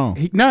why I'm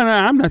wrong. No,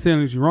 I'm not saying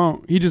that you're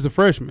wrong. He's just a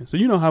freshman. So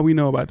you know how we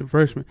know about the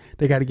freshmen.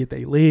 They got to get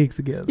their legs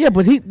together. Yeah,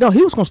 but he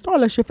was going to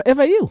start last year for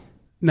FAU.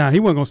 Nah, he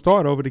wasn't going to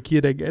start over the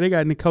kid. They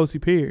got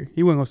N'Kosi Perry.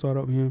 He wasn't going to start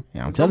over him.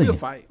 Yeah, I'm telling you.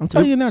 I'm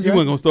telling you now, Jay. He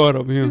wasn't going to start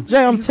over him.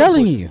 Jay, I'm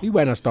telling you. He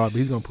might not start, but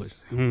he's going to push.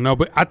 No,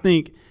 but I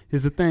think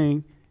here's the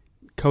thing.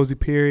 N'Kosi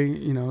Perry,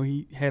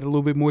 he had a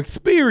little bit more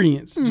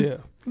experience,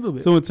 Jeff. A little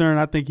bit. So in turn,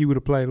 I think he would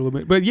have played a little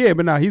bit. But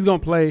he's going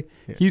to play.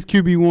 Yeah. He's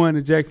QB1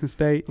 at Jackson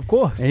State. Of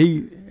course.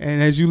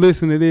 And as you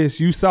listen to this,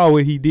 you saw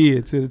what he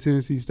did to the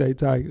Tennessee State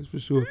Tigers, for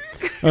sure.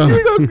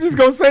 You just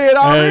going to say it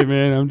all? Hey,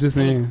 man, I'm just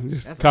saying.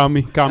 Just call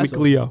me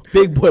Cleo.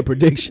 Big boy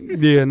prediction.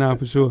 Yeah,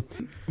 for sure.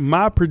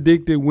 My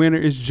predicted winner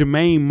is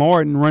Jermaine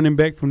Martin, running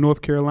back from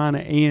North Carolina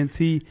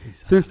A&T.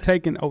 Since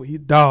taking – he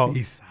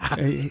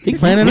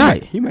playing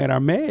tonight. He made our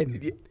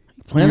Madden.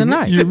 Playing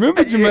tonight. You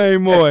remember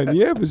Jermaine Martin?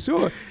 Yeah, for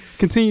sure.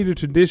 Continue the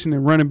tradition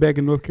and running back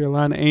in North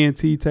Carolina,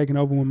 A&T taking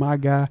over when my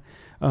guy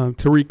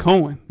Tariq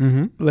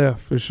Cohen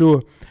left, for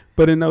sure.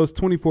 But in those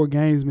 24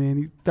 games, man,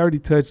 he's 30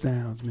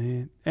 touchdowns,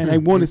 man. And they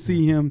want to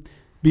see him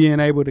being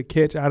able to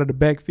catch out of the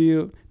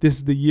backfield. This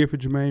is the year for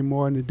Jermaine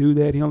Martin to do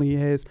that. He only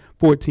has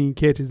 14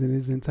 catches in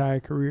his entire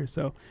career.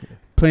 So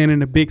playing in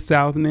the Big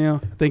South now,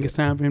 I think it's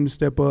time for him to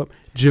step up.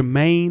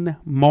 Jermaine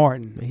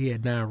Martin. He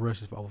had 9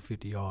 rushes for over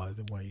 50 yards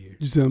in 1 year.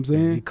 You see what I'm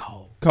saying? He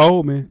cold.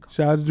 Cold, man.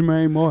 Shout out to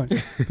Jermaine Martin,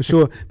 for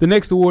sure. The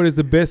next award is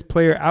the best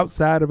player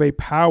outside of a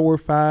Power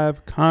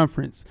 5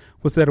 conference.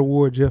 What's that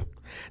award, Jeff?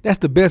 That's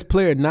the best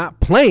player not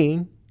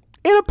playing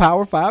in a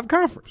Power 5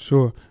 conference.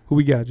 Sure. Who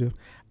we got, Jeff?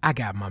 I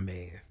got my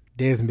man,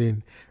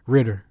 Desmond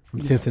Ridder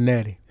from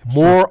Cincinnati.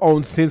 More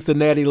on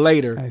Cincinnati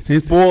later. Hey,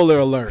 spoiler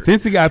alert.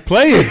 Cincy got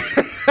players.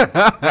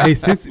 Hey,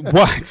 Cincy,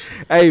 watch.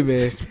 Hey,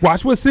 man.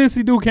 Watch what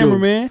Cincy do,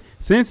 cameraman.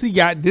 Cincy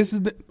got this.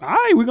 All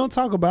right, we're going to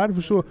talk about it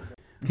for sure.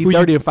 He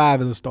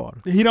 30-5 as a starter.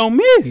 He don't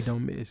miss. He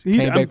don't miss.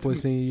 Came back for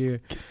his senior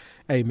year.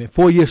 Hey, man,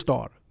 4-year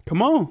starter.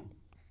 Come on.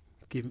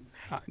 Give me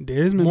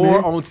Desmond,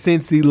 more man. On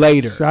Cincy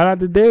later. Shout out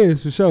to Des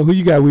for sure. Who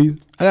you got,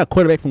 Weezy? I got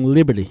quarterback from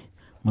Liberty,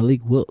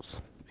 Malik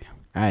Wills.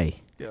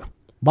 Hey. Yeah.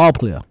 Ball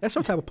player. That's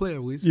your type of player,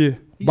 Weezy.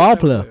 Yeah. Ball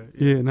player.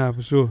 Yeah,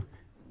 for sure.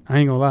 I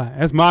ain't gonna lie.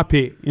 That's my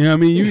pick. You know what I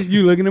mean?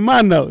 You looking at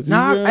my notes.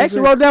 Nah, I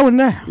actually wrote that one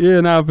down.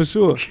 Yeah, nah, for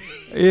sure.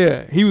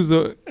 Yeah, he was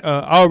a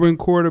Auburn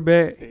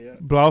quarterback,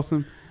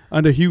 blossom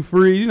under Hugh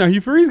Freeze. You know,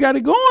 Hugh Freeze got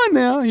it going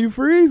now. Hugh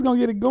Freeze gonna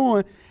get it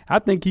going. I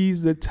think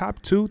he's the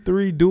top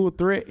 2-3 dual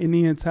threat in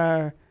the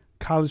entire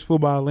college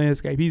football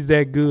landscape. He's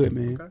that good,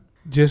 man. Okay.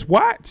 Just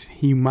watch.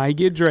 He might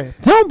get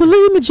drafted. Don't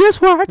believe me,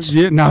 just watch.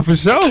 Yeah, nah, for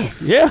sure.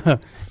 Yeah,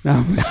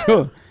 nah, for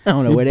sure. I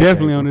don't know where that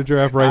definitely on the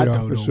draft radar. I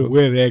don't for know sure.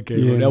 where that came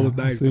from. Yeah, That was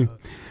nice.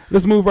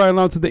 Let's move right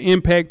along to the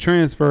impact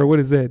transfer. What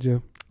is that,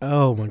 Jeff?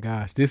 Oh, my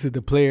gosh. This is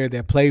the player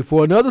that played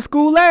for another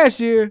school last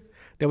year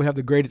that will have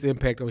the greatest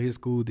impact on his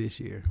school this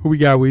year. Who we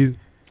got, Weezy?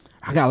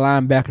 I got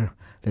linebacker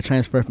that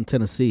transferred from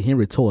Tennessee,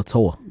 Henry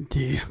To'oTo'o.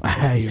 Yeah.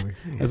 Hey,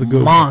 that's a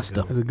good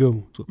monster. One. That's a good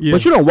one. Yeah.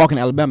 But you don't walk in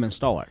Alabama and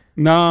start.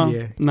 Nah.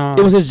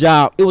 It was his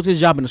job. It was his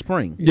job in the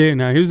spring. Yeah,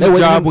 nah. It was his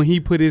job when he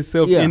put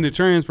himself in the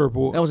transfer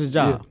portal. That was his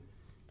job. Yeah.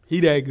 He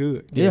that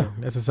good. Yeah.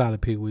 That's a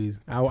solid pick, Weezy.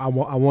 I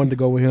wanted to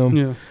go with him.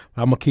 Yeah.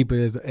 But I'm going to keep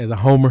it as a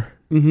homer.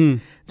 Mm-hmm.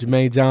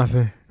 Jermaine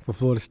Johnson for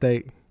Florida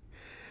State.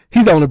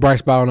 He's the only bright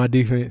spot on our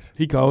defense.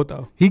 He cold,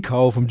 though. He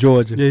cold from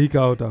Georgia. Yeah, he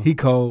cold, though. He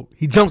cold.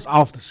 He jumps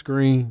off the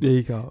screen. Yeah,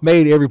 he cold.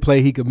 Made every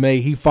play he could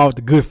make. He fought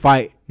the good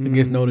fight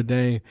against Notre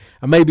Dame.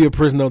 I may be a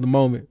prisoner of the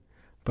moment,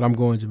 but I'm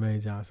going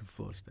Jermaine Johnson for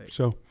Florida State.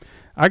 So,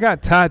 I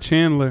got Ty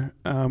Chandler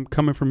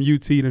coming from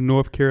UT to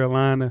North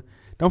Carolina.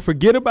 Don't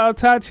forget about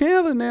Ty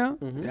Chandler now.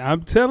 Mm-hmm.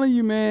 I'm telling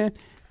you, man,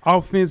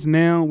 offense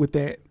now with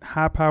that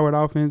high-powered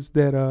offense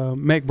that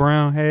Mac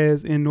Brown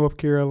has in North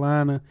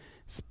Carolina.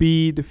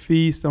 Speed to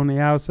feast on the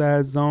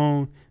outside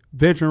zone.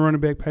 Veteran running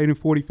back played in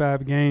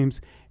 45 games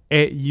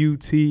at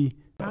UT.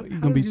 How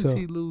gonna be did tough.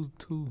 UT lose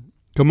 2?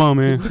 Come on,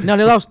 man. No,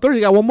 they lost 3.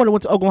 They got one more that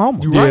went to Oklahoma.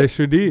 Yeah, they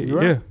sure did.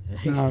 Right.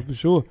 Yeah, nah, for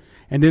sure.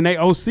 And then they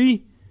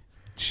OC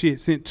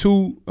sent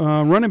 2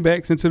 running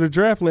backs into the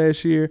draft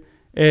last year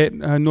at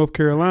North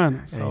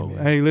Carolina. So,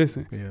 hey,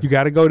 listen, you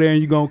got to go there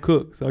and you're going to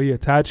cook. So, yeah,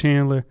 Ty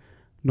Chandler,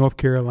 North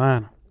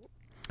Carolina.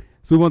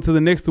 So, we went to the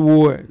next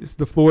award. It's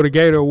the Florida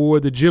Gator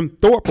Award, the Jim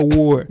Thorpe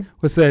Award.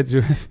 What's that,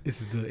 Jeff?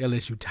 This is the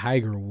LSU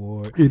Tiger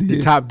Award. It the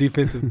is. top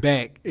defensive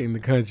back in the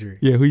country.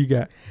 Yeah, who you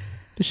got?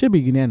 It should be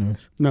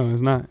unanimous. No,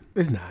 it's not.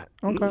 It's not.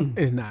 Okay.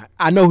 It's not.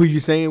 I know who you're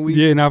saying.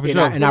 Yeah, not for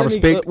sure. And I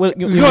respect. Go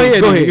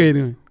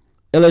ahead.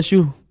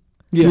 LSU.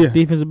 Yeah.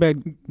 Defensive back,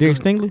 Derek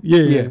Stingley.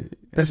 Yeah.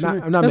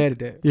 I'm not mad at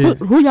that. Yeah.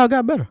 Who y'all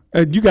got better?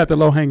 You got the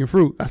low-hanging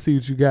fruit. I see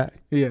what you got.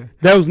 Yeah.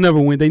 That was never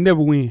win. They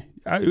never win.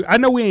 I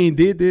know we ain't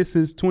did this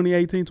since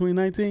 2018,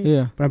 2019.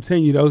 Yeah. But I'm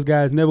telling you, those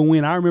guys never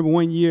win. I remember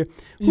one year.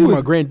 You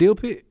was Grant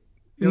Delpit?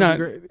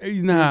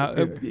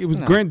 It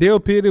was Grant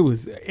Delpit. It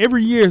was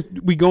every year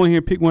we go in here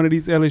and pick one of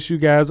these LSU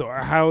guys or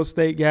Ohio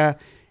State guy,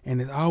 and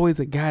there's always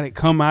a guy that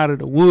come out of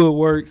the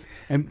woodworks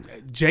and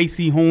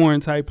J.C. Horn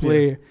type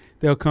player. Yeah.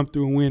 They'll come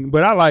through and win.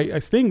 But I like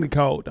Stingley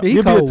cold. Though.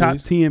 He'll be a top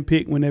 10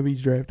 pick whenever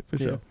he's drafted for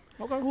sure.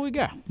 Okay, who we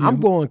got?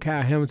 I'm going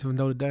Kyle Hamilton from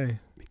Notre Dame.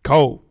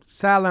 Cold.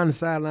 Sideline to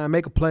sideline,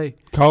 make a play.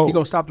 Cold. He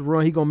gonna stop the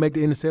run. He gonna make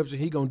the interception.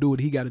 He gonna do what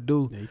he got to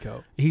do. Yeah, he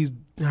cold. He's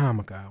oh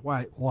my God,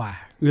 why?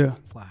 Yeah.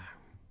 Why?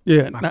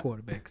 Yeah. My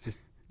quarterback just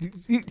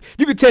you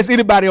can test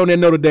anybody on that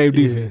Notre Dame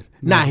defense.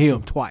 Not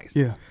him twice.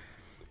 Yeah.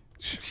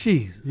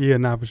 Jeez. Yeah,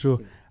 not for sure.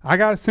 I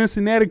got a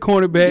Cincinnati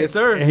cornerback. Yes,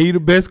 sir. And he the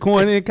best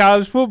corner in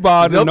college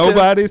football that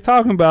nobody's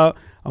talking about.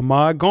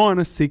 Ahmad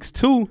Garner,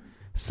 6'2",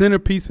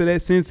 centerpiece for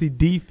that Cincy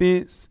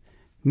defense.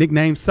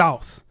 Nickname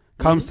Sauce.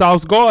 Call him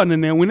Sauce Gardner.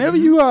 Now, whenever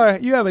you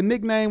have a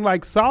nickname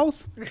like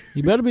Sauce,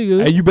 you better be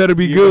good. Hey, you better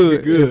be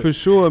good. Yeah, for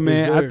sure,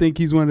 man. Yes, I think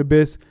he's one of the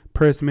best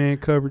press man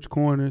coverage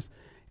corners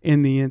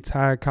in the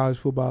entire college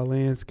football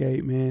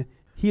landscape, man.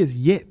 He has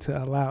yet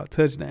to allow a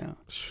touchdown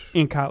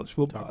in college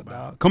football,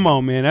 dog. Come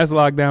on, man. That's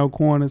lockdown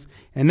corners,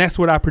 and that's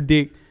what I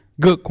predict.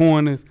 Good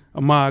corners,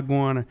 Ahmad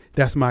Garner.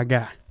 That's my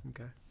guy.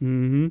 Okay.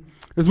 Mm-hmm.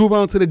 Let's move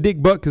on to the Dick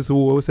Butkus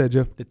Award. What's that,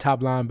 Jeff? The top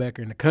linebacker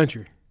in the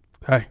country.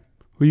 Hey,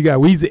 who you got?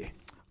 Weezy.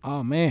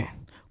 Oh, man.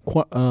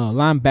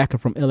 Linebacker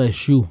from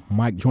LSU,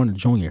 Mike Jordan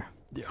Jr.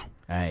 Yeah.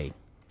 Hey.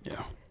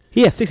 Yeah.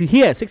 He had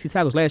 60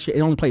 tackles last year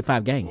and only played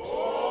 5 games.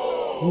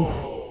 Ooh.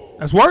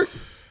 That's work.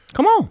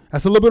 Come on.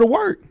 That's a little bit of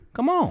work.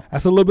 Come on.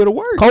 That's a little bit of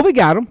work. Kobe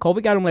got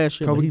him last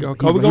year. Kobe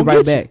gonna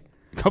right back.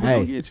 Kobe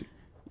gonna get you.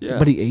 Yeah.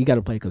 But he got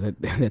to play because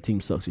that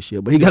team sucks this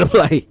year. But he got to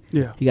play.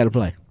 Yeah. He got to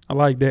play. I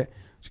like that.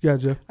 What you got,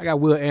 Jeff? I got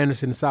Will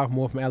Anderson, the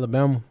sophomore from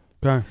Alabama.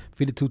 Okay.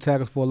 52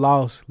 tackles for a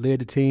loss. Led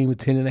the team with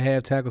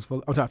 10.5 tackles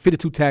for.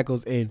 52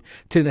 tackles and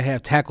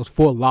 10.5 tackles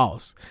for a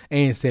loss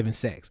and 7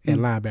 sacks at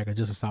linebacker,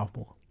 just a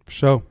sophomore. For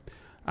sure.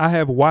 I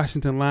have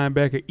Washington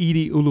linebacker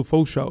Edie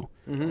Ulufosho.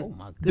 Mm-hmm. Oh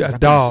my goodness.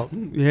 Dog.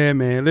 Yeah,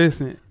 man.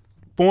 Listen.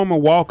 Former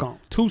walk-on,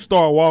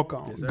 2-star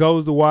walk-on,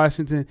 goes to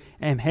Washington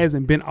and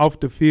hasn't been off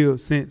the field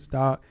since,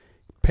 dog.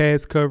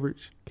 Pass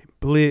coverage,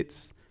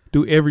 blitz,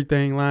 do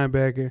everything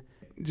linebacker.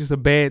 Just a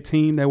bad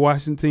team. That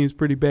Washington team is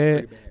pretty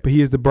bad, but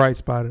he is the bright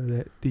spot of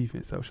that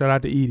defense. So shout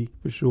out to Edie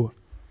for sure.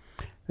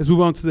 Let's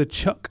move on to the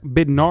Chuck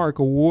Bednarik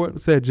Award.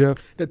 What's that, Jeff?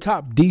 The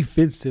top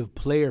defensive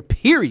player,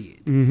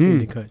 period, in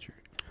the country.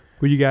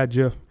 Who you got,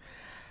 Jeff?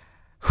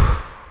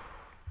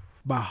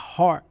 My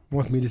heart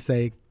wants me to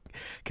say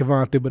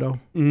Kevon Thibodeau.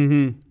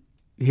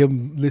 Mm-hmm.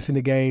 Him listen to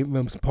the game,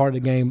 part of the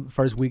game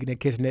first week, and then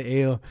catching that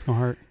L. It's gonna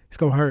hurt. It's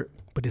gonna hurt.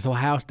 But this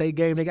Ohio State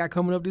game they got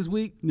coming up this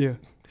week, Yeah.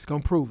 it's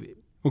gonna prove it.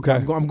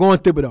 Okay. So I'm going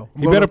Thibodeau.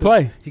 He better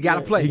play. He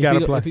gotta play. He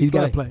gotta play. He's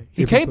gotta play.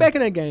 He came back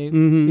in that game.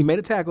 Mhm. He made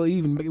a tackle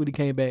even when he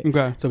came back.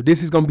 Okay. So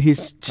this is gonna be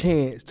his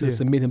chance to Yeah.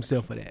 submit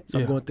himself for that. So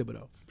Yeah. I'm going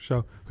Thibodeau.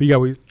 So who you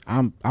got with?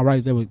 I'm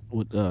right there with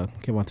Kevon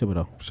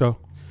Thibodeau. So,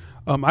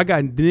 I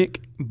got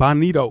Nick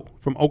Bonito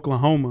from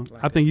Oklahoma.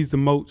 I think he's the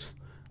most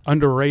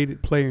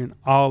underrated player in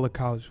all of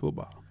college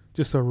football.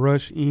 Just a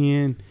rush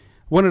in.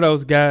 One of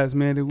those guys,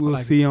 man, that we'll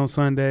see on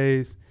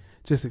Sundays.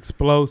 Just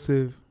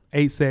explosive.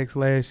 8 sacks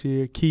last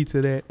year. Key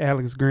to that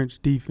Alex Grinch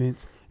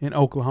defense in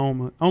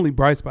Oklahoma. Only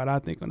bright spot, I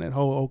think, on that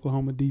whole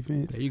Oklahoma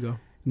defense. There you go.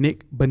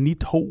 Nick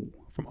Bonito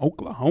from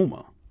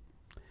Oklahoma.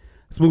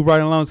 Let's move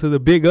right along to the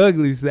big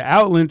uglies, the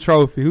Outland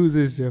Trophy. Who's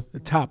this, Jeff? The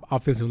top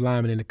offensive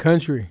lineman in the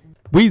country.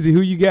 Weezy,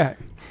 who you got?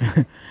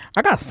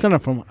 I got center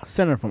from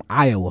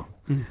Iowa.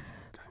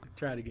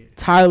 Try to get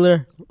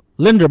Tyler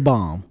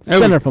Linderbaum,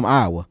 center from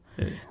Iowa.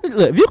 Yeah.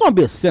 Look, if you're gonna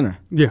be a center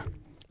Yeah.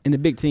 in the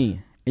Big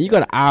Ten, and you go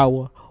to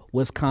Iowa,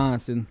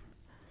 Wisconsin,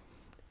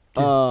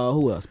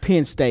 who else?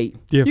 Penn State.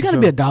 Yeah, You for gotta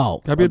sure. be a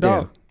dog. Gotta be a up there.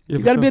 dog. Yeah, You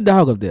for gotta sure. be a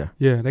dog up there.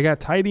 Yeah, they got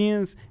tight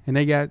ends and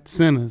they got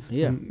centers.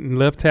 Yeah. and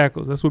left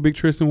tackles. That's what Big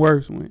Tristan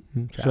Wirfs went.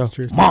 Shout out to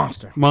Tristan.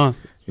 Monster.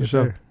 Monsters. For Yes,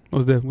 sure. sir.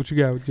 What's that? What you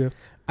got with Jeff?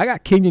 I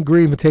got Kenyon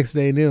Green for Texas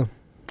A&M.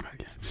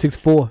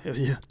 6'4",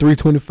 Yeah.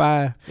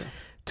 325,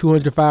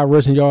 205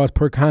 rushing yards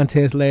per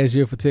contest last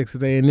year for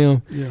Texas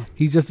A&M. Yeah.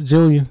 He's just a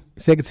junior,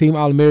 second team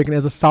All-American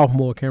as a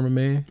sophomore,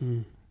 cameraman.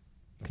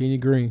 Mm. Kenyon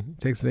Green,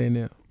 Texas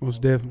A&M.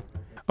 Most definitely.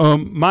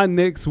 My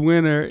next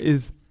winner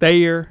is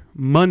Thayer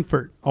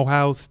Munford,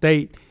 Ohio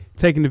State,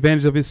 taking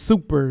advantage of his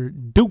super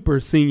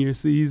duper senior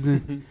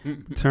season.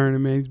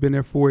 Turning, man. He's been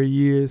there 4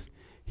 years.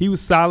 He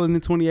was solid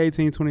in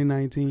 2018,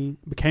 2019,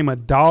 became a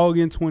dog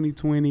in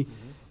 2020,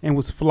 and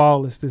was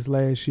flawless this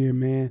last year,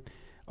 man.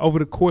 Over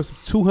the course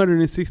of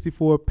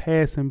 264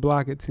 pass and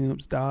block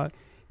attempts, dog,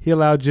 he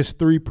allowed just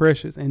 3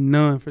 pressures and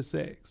none for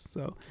sacks.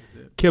 So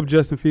kept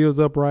Justin Fields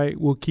upright.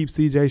 Will keep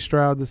C.J.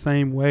 Stroud the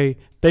same way.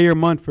 Thayer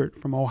Munford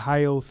from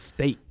Ohio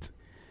State.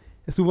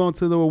 Let's move on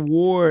to the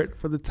award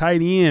for the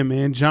tight end,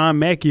 man. John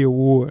Mackey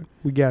Award.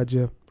 We got,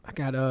 Jeff. I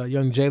got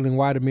young Jalen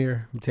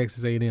Wydermere from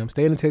Texas A&M.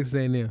 Staying in Texas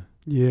A&M.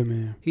 Yeah,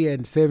 man. He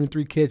had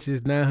 73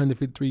 catches,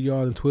 953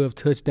 yards, and 12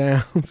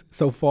 touchdowns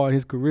so far in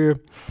his career.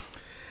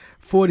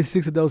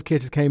 46 of those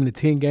catches came in the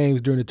 10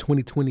 games during the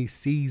 2020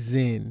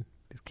 season.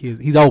 This kid,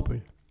 he's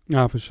open.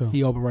 Nah, for sure.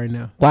 He open right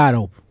now. Wide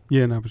open.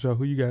 Yeah, nah, for sure.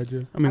 Who you got,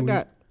 Jeff?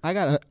 I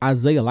got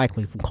Isaiah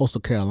Likely from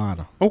Coastal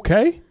Carolina.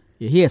 Okay.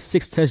 Yeah, he had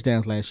 6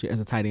 touchdowns last year as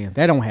a tight end.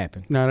 That don't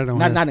happen. No, that don't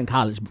happen. Not in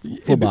college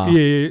football.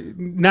 Yeah,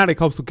 not at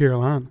Coastal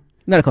Carolina.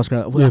 Not at Coastal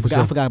Carolina. Yeah, I for forgot,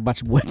 sure. I forgot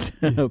about your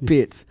boy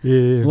Pitts.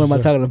 Yeah. What am I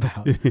talking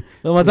about?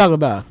 What am I talking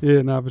about?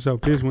 Yeah, nah, for sure.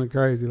 Pitts went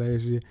crazy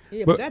last year.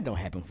 Yeah, But- but that don't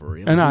happen for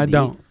real. No, I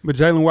don't. But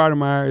Jalen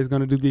Wydermere is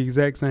going to do the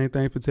exact same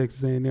thing for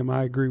Texas A&M.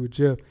 I agree with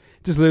Jeff.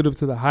 Just lived up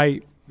to the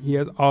hype. He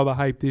has all the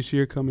hype this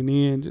year coming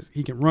in. Just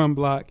he can run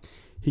block.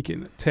 He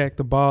can attack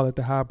the ball at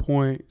the high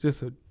point.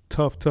 Just a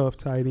tough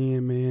tight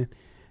end, man.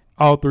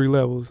 All 3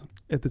 levels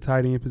at the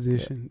tight end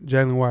position.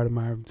 Jalen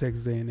Wydermere from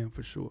Texas A&M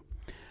for sure.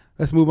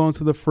 Let's move on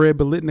to the Fred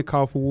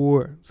Biletnikoff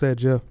Award, said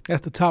Jeff.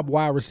 That's the top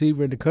wide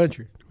receiver in the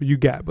country. Who you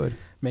got, buddy?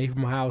 Made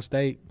from Ohio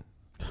State.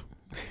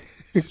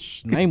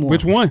 Name one.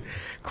 Which one?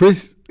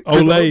 Chris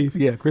Olave.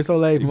 Yeah, Chris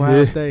Olave from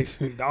Ohio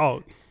State.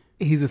 Dog.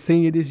 He's a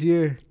senior this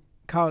year.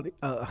 Caught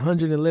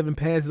 111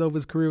 passes over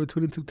his career with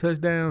 22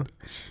 touchdowns.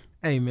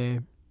 Hey,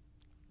 man.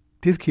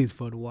 This kid's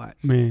fun to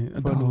watch. Man,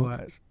 a Fun to dog.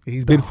 watch.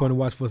 He's been fun to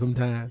watch for some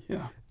time.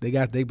 Yeah. They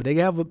have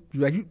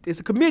it's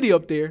a committee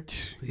up there.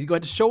 So he's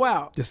going to show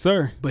out, Yes,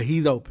 sir. but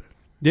he's open.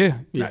 Yeah.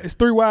 Yeah. Nah, it's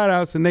 3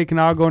 wideouts, and they can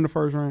all go in the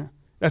first round.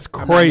 That's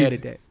I'm not crazy. mad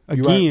at that.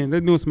 You're Again, right. they're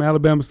doing some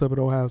Alabama stuff at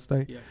Ohio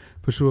State. Yeah.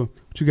 For sure.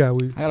 What you got,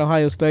 Weezy? I got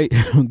Ohio State.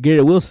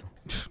 Garrett Wilson.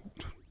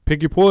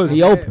 Pick your poison.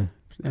 He open.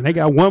 And they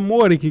got one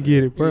more that can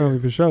get it, probably,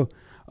 for sure.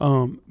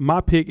 My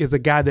pick is a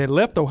guy that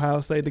left Ohio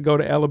State to go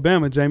to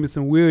Alabama,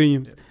 Jamison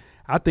Williams.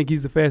 I think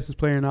he's the fastest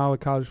player in all of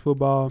college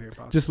football.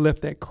 Just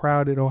left that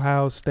crowded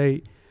Ohio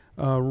State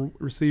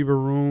receiver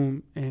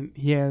room, and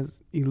he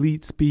has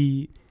elite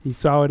speed. He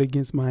saw it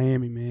against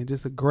Miami, man.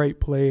 Just a great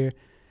player.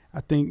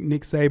 I think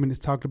Nick Saban has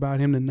talked about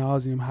him to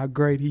nauseam, how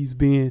great he's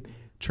been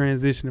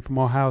transitioning from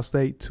Ohio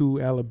State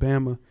to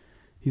Alabama.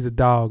 He's a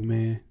dog,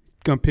 man.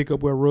 Going to pick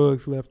up where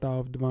Ruggs left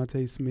off,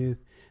 Devontae Smith.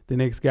 The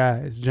next guy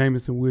is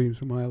Jamison Williams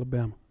from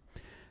Alabama.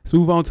 Let's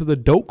move on to the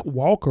Doak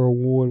Walker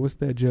Award. What's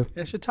that, Jeff?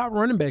 That's your top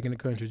running back in the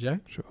country, Jay.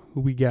 Sure.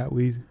 Who we got,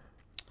 Weezy?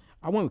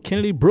 I went with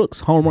Kennedy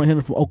Brooks, home run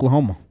hitter from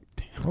Oklahoma.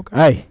 Okay.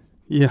 Hey,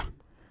 Yeah.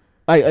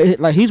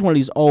 like he's one of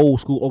these old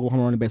school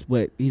Oklahoma running backs,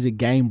 but he's a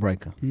game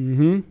breaker.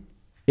 Mm-hmm.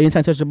 Anytime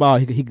he touches the ball,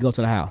 he could go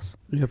to the house.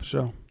 Yeah, for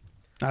sure.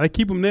 Now, they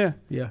keep him there.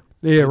 Yeah.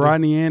 Yeah,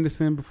 Rodney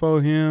Anderson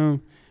before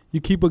him.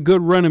 You keep a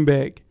good running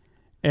back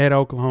at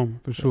Oklahoma,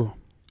 for sure.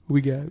 Who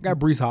we got? I got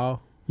Brees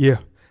Hall. Yeah.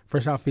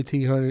 Fresh out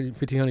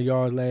 1,500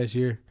 yards last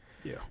year.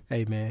 Yeah.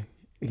 Hey, man.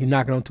 He's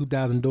knocking on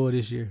 2,000 door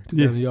this year,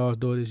 2,000 yards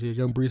door this year.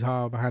 Young Brees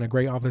Hall behind a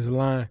great offensive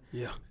line.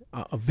 Yeah.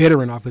 A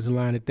veteran offensive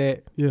line at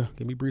that. Yeah.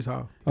 Give me Brees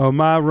Hall.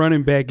 My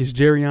running back is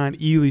Jerrion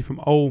Ely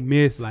from Ole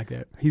Miss. Like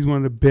that. He's one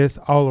of the best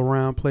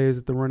all-around players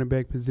at the running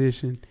back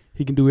position.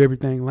 He can do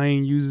everything.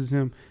 Lane uses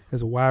him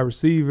as a wide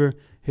receiver.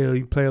 Hell,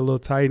 he play a little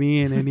tight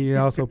end, and he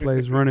also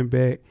plays running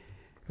back.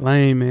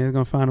 Lane, man, is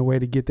going to find a way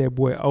to get that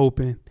boy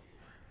open.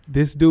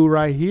 This dude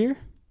right here,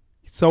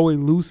 so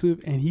elusive,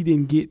 and he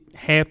didn't get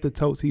half the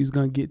totes he was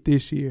going to get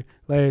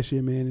last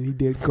year, man, and he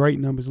did great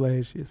numbers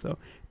last year. So,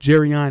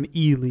 Jerrion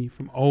Ely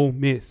from Ole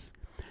Miss.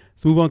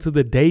 Let's move on to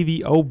the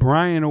Davey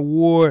O'Brien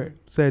Award.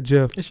 Said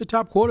Jeff. It's your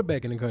top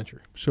quarterback in the country.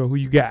 Sure, who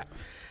you got?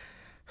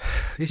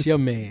 It's your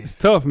man. It's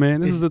tough, man.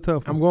 This is a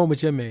tough one. I'm going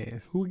with your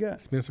man. Who we got?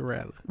 Spencer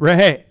Rattler.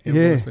 Right.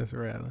 Yeah. Spencer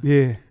Rattler.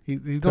 Yeah.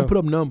 He's going to put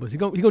up numbers. He's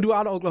going to do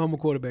all the Oklahoma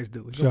quarterbacks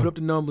do. He's going to put up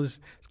the numbers.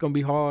 It's going to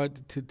be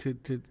hard to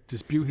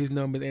dispute his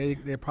numbers, and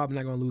they're probably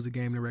not going to lose a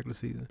game in the regular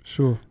season.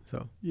 Sure.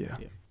 So, yeah.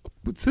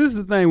 But this is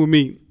the thing with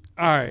me.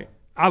 All right.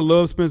 I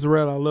love Spencer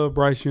Rattler. I love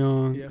Bryce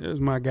Young. Yeah. Those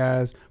my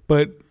guys.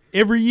 But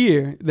every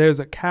year there's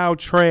a Kyle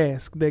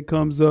Trask that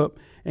comes up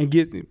and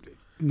gets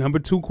number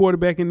 2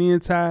 quarterback in the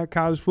entire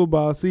college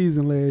football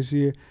season last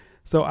year.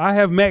 So I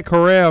have Matt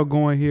Corral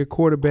going here,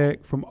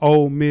 quarterback from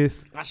Ole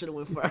Miss. I should have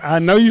went first. I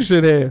know you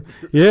should have.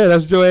 Yeah,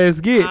 that's what your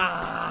ass get.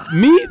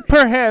 Meet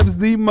perhaps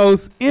the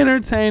most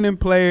entertaining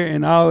player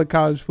in all of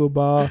college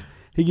football.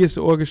 He gets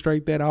to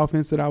orchestrate that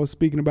offense that I was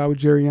speaking about with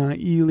Jerrion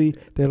Ely,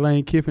 that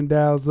Lane Kiffin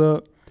dials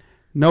up.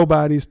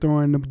 Nobody's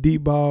throwing the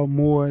deep ball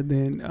more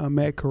than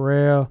Matt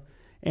Corral,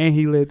 and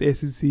he led the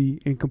SEC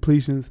in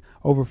completions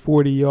over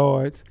 40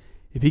 yards.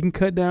 If he can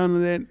cut down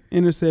on that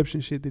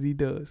interception shit that he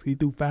does, he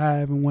threw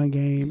 5 in one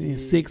game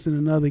and 6 in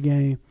another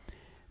game.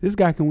 This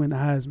guy can win the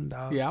Heisman,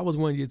 dog. Yeah, I was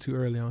 1 year too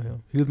early on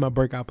him. He was my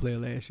breakout player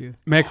last year.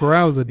 Matt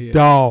Corral was a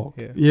dog.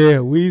 Yeah,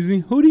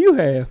 Weezy. Who do you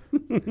have?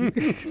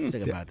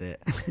 Sick about that.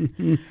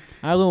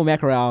 I'll go with Matt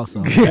Corral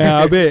also. Yeah,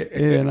 I bet.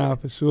 Yeah, nah,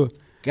 for sure.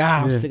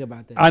 God, I'm sick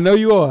about that. I know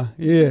you are.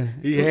 Yeah,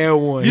 he had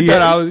one. You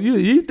thought I was.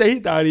 He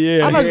thought he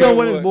had. I was gonna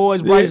win his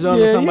boys, Bryce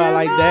Young, or somebody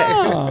like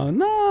that.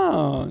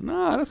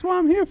 No, that's what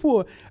I'm here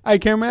for. Hey,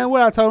 cameraman,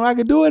 what I told him I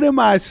could do it in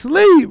my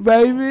sleep,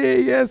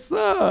 baby. Yes,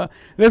 sir.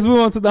 Let's move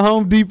on to the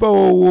Home Depot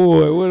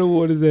Award. What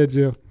award is that,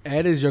 Jeff?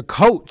 That is your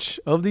coach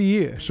of the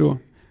year. Sure.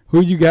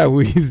 Who you got,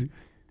 Weezy?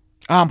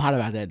 I'm hot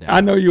about that, dog.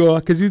 I know you are,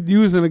 because you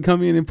was going to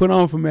come in and put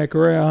on for Matt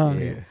Corral, huh?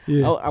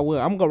 Yeah. Oh, I will.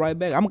 I'm going to go right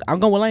back. I'm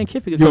going with Lane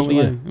Kiffin.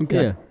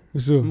 Okay. Yeah. For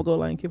sure. I'm going to go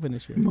Lane Kiffin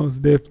this year.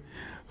 Most definitely.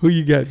 Who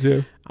you got,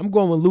 Jeff? I'm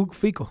going with Luke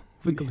Fickle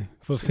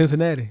for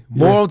Cincinnati.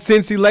 More on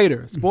Cincy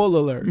later. Spoiler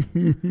alert.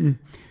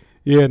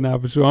 Yeah,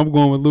 for sure. I'm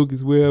going with Luke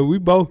as well. We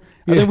both,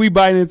 I think we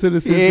biting into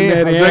the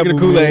Cincinnati. I'm drinking the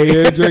Kool-Aid.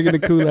 Yeah, drinking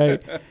the Kool-Aid.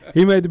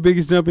 He made the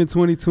biggest jump in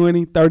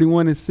 2020,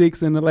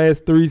 31-6 in the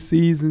last 3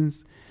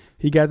 seasons.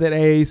 He got that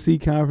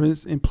AAC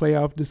conference and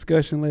playoff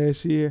discussion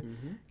last year.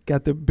 Mm-hmm.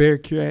 Got the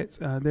Bearcats.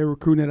 They're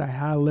recruiting at a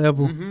high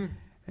level. Mm-hmm.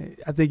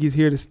 I think he's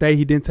here to stay.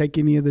 He didn't take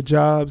any of the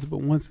jobs,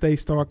 but once they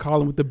start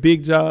calling with the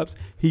big jobs,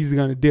 he's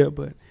going to dip.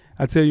 But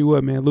I tell you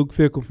what, man, Luke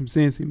Fickle from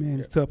Cincy, man,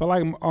 it's tough. I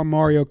like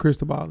Mario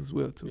Cristobal as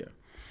well, too. Yeah.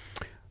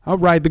 All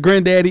right, the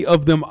granddaddy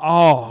of them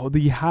all,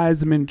 the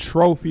Heisman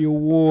Trophy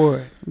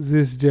Award. Is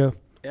this, Jeff?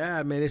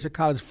 Yeah, man, it's your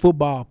college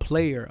football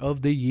player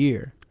of the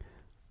year.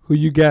 Who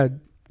you got,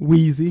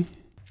 Weezy?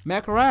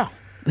 Matt Corral.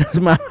 That's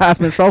my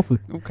Heisman Trophy.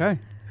 Okay.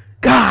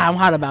 God, I'm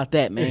hot about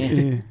that,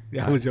 man.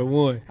 That was your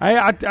one.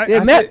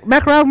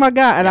 Matt Corral's my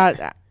guy,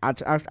 and I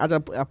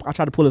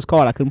tried to pull his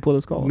card. I couldn't pull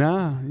his card.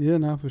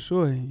 Nah, for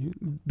sure.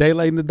 They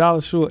laid the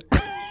dollar short.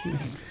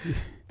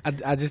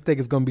 I just think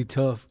it's going to be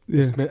tough.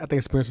 Yeah. I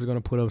think Spencer's going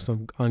to put up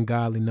some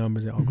ungodly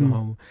numbers in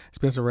Oklahoma.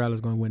 Spencer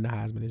Rattler's going to win the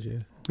Heisman this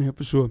year. Yeah,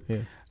 for sure.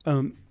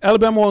 Yeah.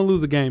 Alabama won't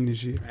lose a game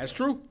this year. That's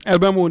true.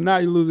 Alabama will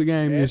not lose a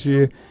game this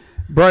year.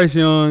 Bryce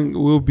Young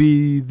will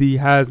be the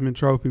Heisman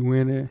Trophy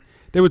winner.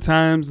 There were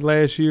times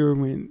last year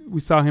when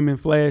we saw him in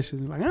flashes.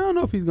 Like, I don't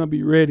know if he's going to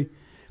be ready.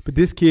 But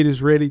this kid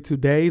is ready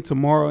today,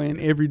 tomorrow, and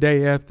every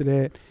day after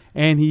that.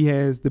 And he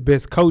has the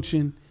best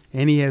coaching,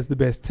 and he has the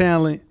best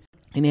talent.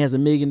 And he has $1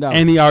 million.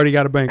 And he already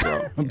got a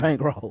bankroll.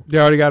 Bankroll. They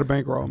already got a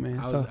bankroll, man.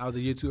 I was a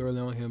year too early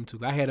on him, too.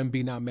 I had him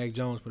beating out Mac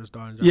Jones for the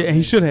starting job. Yeah, and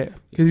he should have,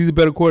 because he's a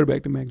better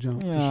quarterback than Mac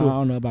Jones. Yeah, for sure. I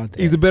don't know about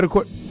that. He's a better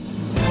quarterback.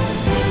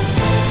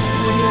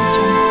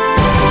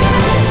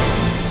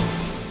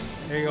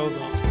 There he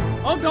goes on.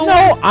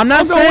 I'm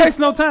not going to waste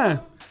no time.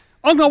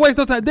 I'm going to waste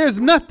no time. There's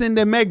nothing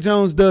that Mac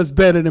Jones does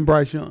better than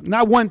Bryce Young.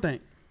 Not one thing.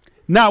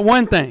 Not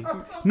one thing.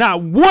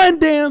 Not one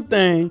damn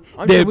thing.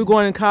 We're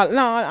going in college.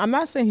 No, I'm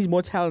not saying he's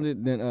more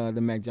talented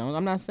than Mac Jones.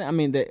 I'm not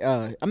saying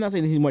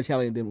that he's more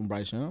talented than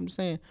Bryce Young. I'm just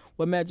saying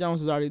what Mac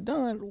Jones has already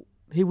done.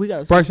 We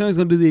got. Bryce Young's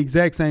gonna do the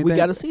exact same thing. We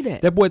got to see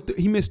that. That boy,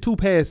 he missed 2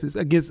 passes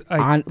against.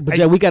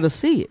 We got to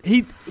see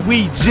it.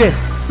 We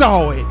just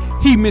saw it.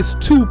 He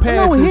missed 2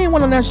 passes. No, he ain't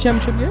won a national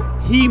championship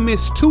yet. He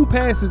missed 2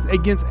 passes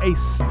against a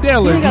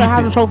stellar. He ain't got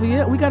a defense. Heisman Trophy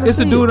yet. We got to see it. It's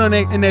a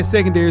dude in that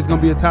secondary is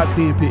gonna be a top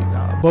 10 pick.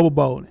 Bubba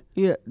Bolden.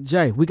 Yeah,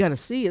 Jay, we got to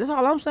see it. That's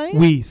all I'm saying.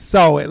 We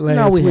saw it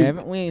last week. No, we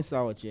haven't. We ain't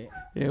saw it yet.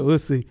 Yeah, we'll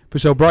see. For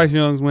sure, Bryce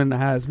Young's winning the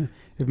Heisman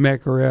if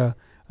Matt Corral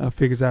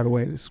figures out a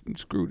way to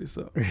screw this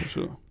up. For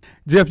sure.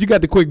 Jeff, you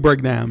got the quick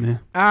breakdown, man.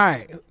 All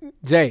right,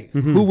 Jay,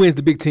 who wins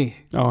the Big Ten?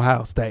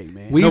 Ohio State,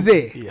 man.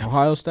 Weezy. Yeah.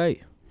 Ohio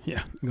State.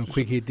 Yeah. I'm going to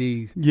quick hit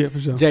these. Yeah, for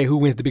sure. Jay, who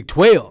wins the Big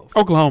 12?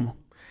 Oklahoma.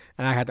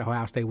 And I got the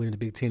Ohio State winning the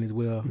Big 10 as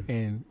well.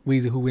 And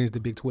Weezy, who wins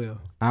the Big 12?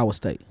 Iowa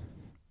State.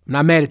 I'm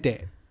not mad at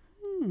that.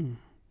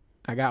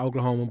 I got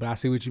Oklahoma, but I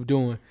see what you're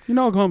doing. You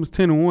know Oklahoma's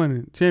 10-1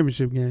 in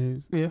championship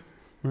games. Yeah.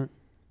 Right.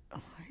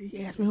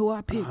 You asked me who I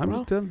picked, I'm bro.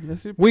 just telling you.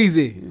 That's it.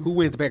 Weezy, who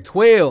wins the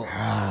Pac-12?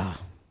 I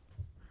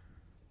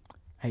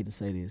hate to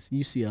say this.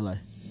 UCLA.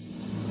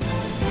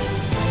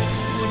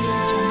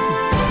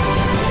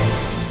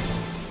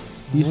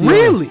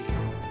 Really?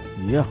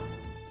 Yeah.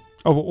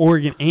 Over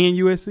Oregon and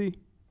USC?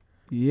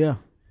 Yeah.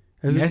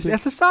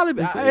 That's a solid.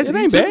 It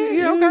ain't bad.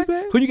 Yeah, It ain't okay.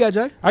 bad. Who you got,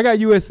 Jay? I got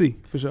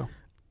USC, for sure.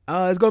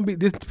 It's gonna be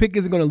this pick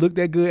isn't gonna look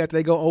that good after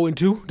they go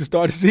 0-2 to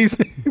start the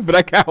season. But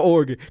I got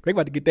Oregon. They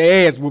about to get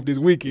their ass whooped this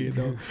weekend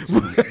though.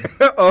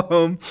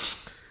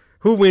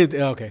 Who wins?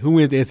 Who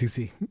wins the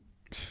SEC?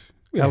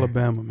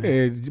 Alabama,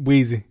 man.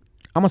 Weezy.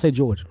 I'm gonna say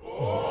Georgia.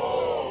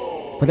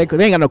 But they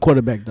ain't got no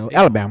quarterback though.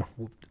 Alabama.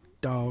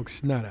 Dog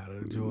snot out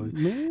of Georgia.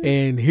 Man.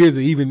 And here's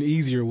an even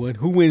easier one.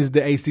 Who wins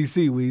the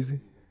ACC,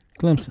 Weezy?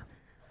 Clemson.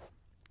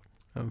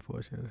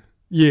 Unfortunately.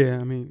 Yeah,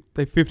 I mean,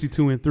 they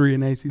 52-3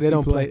 in ACC They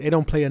don't play. play. They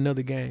don't play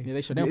another game.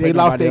 Yeah, They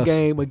lost their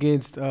game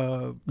against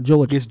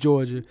Georgia. Against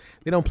Georgia.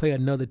 They don't play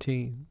another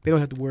team. They don't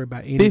have to worry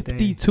about anything.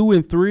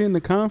 52-3 in the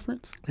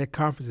conference? That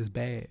conference is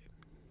bad.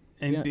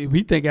 And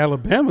we think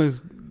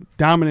Alabama's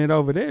dominant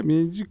over there. I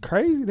mean, you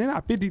crazy? They're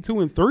not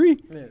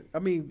 52-3. Yeah, I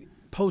mean,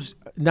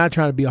 not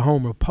trying to be a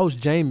homer. Post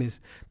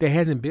Jameis, there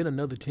hasn't been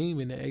another team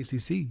in the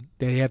ACC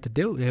that they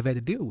have had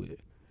to deal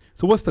with.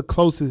 So what's the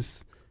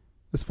closest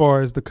as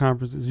far as the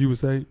conferences? You would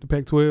say the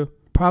Pac-12.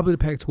 Probably the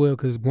Pac-12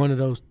 because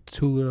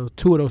two of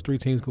those 3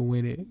 teams could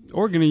win it.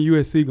 Oregon and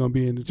USC gonna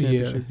be in the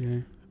championship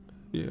game.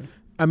 Yeah.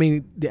 I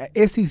mean, the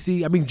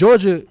SEC. I mean,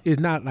 Georgia is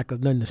not like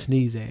nothing to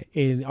sneeze at,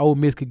 and Ole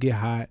Miss could get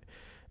hot.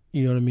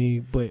 You know what I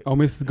mean? But Ole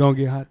Miss is gonna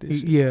get hot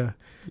this year.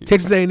 Yeah.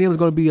 Texas A&M is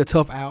going to be a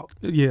tough out.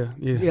 Yeah.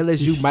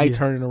 LSU might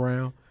turn it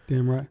around.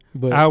 Damn right.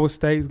 But Iowa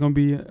State's gonna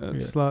be a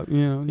slot. You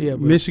know. Yeah,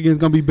 but Michigan's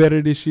gonna be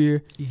better this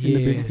year.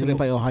 Yeah. So they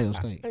play Ohio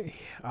State.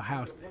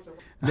 Ohio State.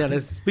 Now,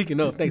 speaking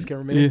of, thanks,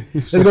 cameraman.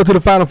 Yeah. Let's go to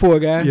the Final Four,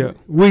 guys. Yeah.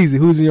 Weezy,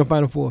 who's in your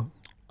Final Four?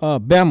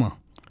 Bama,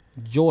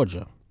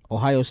 Georgia,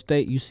 Ohio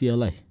State,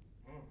 UCLA.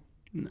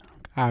 No.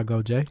 I'll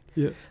go, Jay.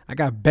 Yeah. I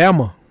got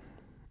Bama,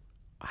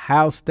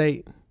 Ohio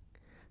State,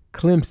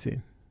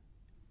 Clemson,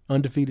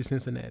 undefeated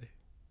Cincinnati.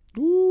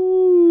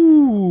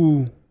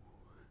 Ooh.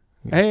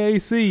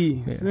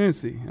 AAC,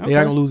 Cincy. Okay. They're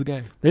not gonna lose a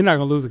game. They're not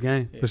gonna lose a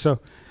game for sure.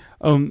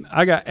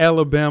 I got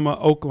Alabama,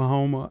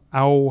 Oklahoma,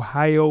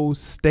 Ohio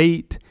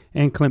State,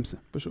 and Clemson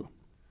for sure.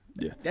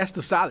 Yeah, that's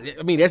the solid.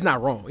 I mean, that's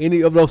not wrong.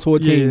 Any of those 4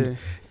 teams. Yeah.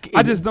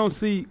 I just don't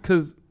see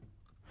because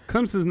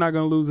Clemson's not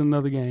gonna lose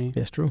another game.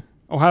 That's true.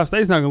 Ohio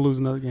State's not gonna lose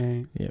another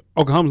game. Yep.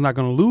 Oklahoma's not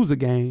gonna lose a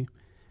game,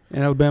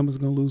 and Alabama's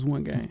gonna lose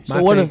 1 game.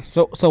 So what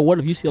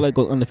if UCLA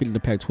goes undefeated in the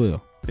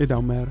Pac-12? It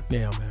don't matter.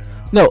 Yeah, it don't matter.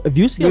 No, if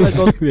UCLA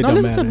goes,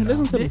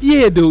 listen to me.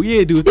 Yeah, dude.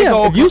 If they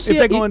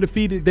if go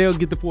undefeated, they'll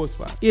get the 4th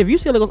spot. If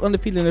UCLA goes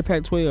undefeated in the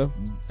Pac-12,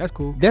 that's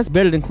cool. That's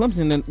better than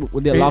Clemson than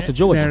when they lost to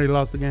Georgia. They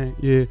lost the game.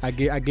 Yeah,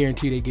 I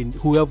guarantee they getting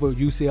whoever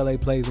UCLA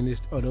plays in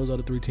this or those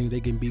other 3 teams, they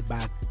getting beat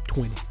by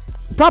 20.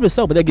 Probably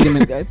so, but they get him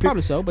in.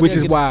 Probably so, but which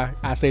is why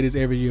I say this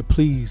every year.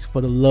 Please,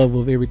 for the love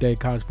of everyday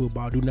college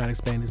football, do not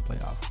expand this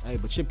playoff. Hey,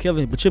 but Chip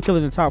Kelly in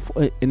the top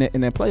in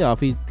that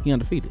playoff, he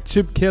undefeated.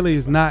 Chip Kelly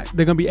is not.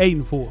 They're gonna be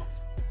 8-4.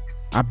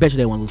 I bet you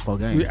they won't lose 4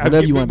 games.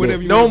 Whatever you want to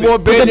bet. No more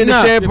betting in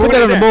the shampoo. Put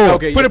that on the board.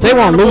 Okay, they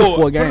won't lose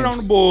 4 games. Put it on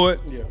the board.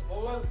 Yeah.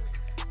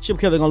 Chip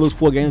Kelly gonna lose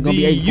 4 games. It's gonna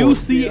The be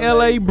 8-4.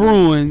 UCLA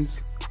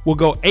Bruins will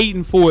go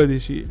 8-4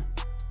 this year.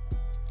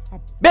 I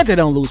bet they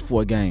don't lose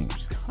 4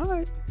 games. All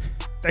right.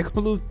 They're going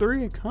to lose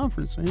 3 in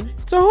conference, man.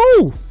 To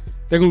who?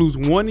 They're going to lose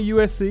 1 to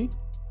USC.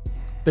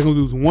 They're going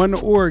to lose 1 to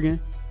Oregon.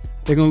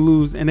 They're going to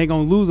lose, and they're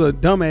going to lose a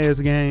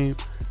dumbass game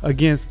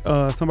against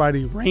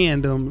somebody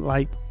random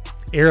like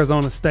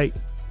Arizona State.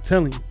 I'm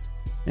telling you.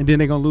 And then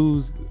they're going to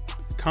lose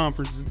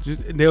conference.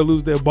 They'll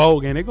lose their bowl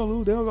game. They'll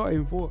go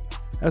 8-4.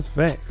 That's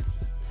facts.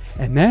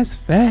 And that's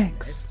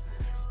facts.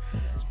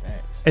 That's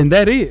facts. And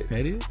that is.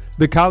 That is.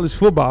 The college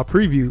football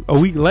preview a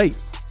week late,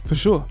 for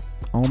sure.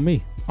 On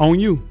me. On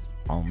you.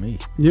 On me.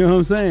 You know what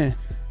I'm saying?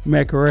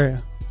 Matt Corral.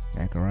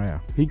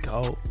 He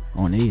cold.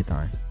 On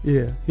anything.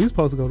 Yeah. He was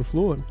supposed to go to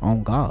Florida.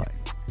 On God.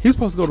 He was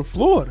supposed to go to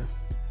Florida.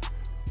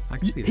 I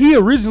can see that. He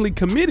originally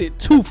committed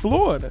to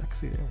Florida. I can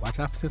see that. Watch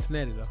out for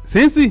Cincinnati, though.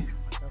 Cincy?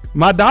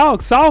 My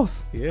dog,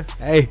 Sauce. Yeah.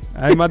 Hey,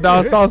 my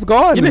dog, Sauce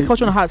Gardner. Give me a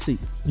coach on the hot seat,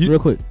 real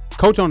quick.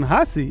 Coach on the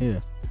hot seat? Yeah.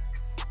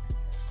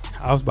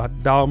 I was about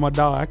to dog my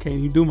dog. I can't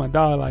even do my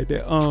dog like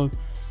that.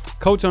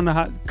 Coach on the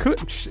hot...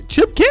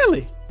 Chip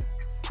Kelly.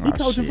 He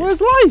coaching for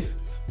his life.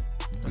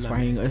 That's why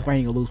he ain't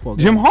gonna lose for a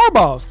Jim game.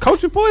 Harbaugh's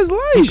coaching for his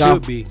life. He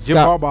should be. Jim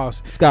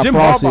Harbaugh's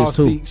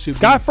seat should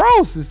Scott be.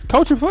 Frost is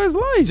coaching for his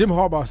life. Jim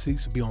Harbaugh's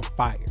seat should be on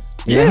fire.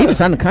 Yeah, he just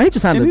signed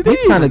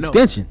an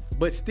extension.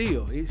 But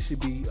still, it should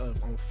be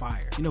on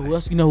fire. You know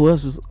who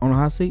else is on the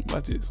hot seat?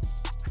 Watch this.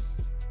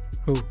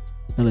 Who?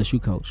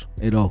 LSU coach.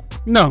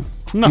 No.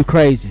 You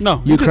crazy.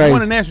 No. You just crazy.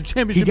 won a national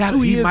championship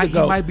 2 years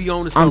ago. He might be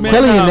on the I'm something.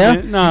 telling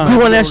you now. Nah. He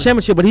won that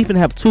championship, but he finna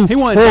have two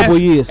horrible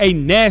years. A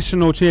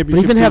national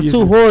championship. But he finna have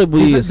 2 horrible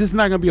years. This is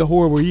not gonna be a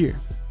horrible year.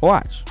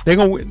 Watch.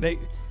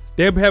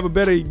 They'll have a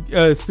better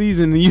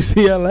season than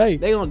UCLA.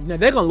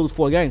 They're gonna lose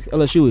 4 games.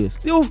 LSU is.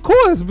 Yo, of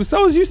course, but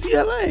so is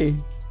UCLA.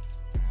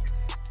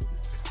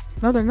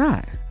 No, they're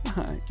not.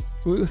 All right,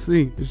 we'll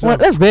see. Well,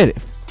 that's better.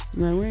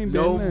 No, we ain't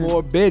No betting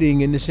more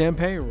betting in the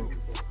champagne room.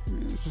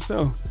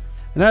 So,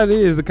 and that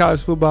is the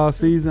college football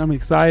season. I'm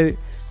excited.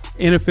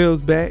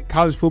 NFL's back.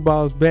 College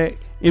football is back.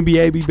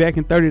 NBA be back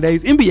in 30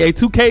 days. NBA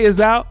 2K is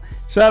out.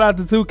 Shout out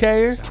to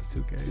 2Kers.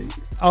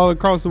 All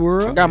across the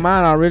world. I got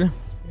mine already.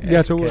 You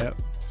got your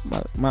what?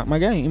 My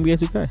game, NBA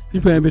 2K. You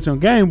playing bitch on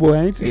Game Boy,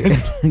 ain't you?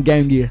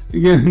 Game Gear.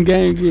 You getting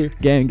Game Gear.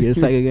 Game Gear.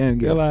 Sega Game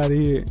Gear. Get out of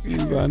here. You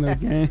ain't got no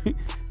game.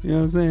 You know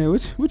what I'm saying?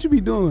 What you be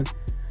doing?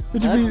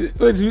 You're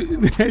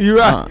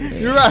right.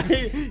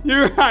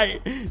 You're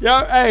right.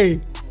 Yo, hey.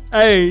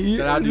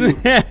 Shout out to you.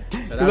 I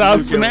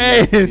was finna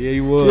ask. Yeah,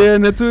 you was. Yeah,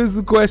 and the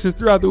two questions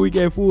throughout the week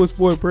at Full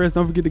Sport Press.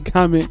 Don't forget to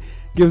comment,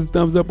 give us a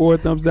thumbs up or a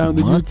thumbs down on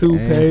the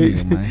YouTube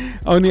page,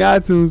 on the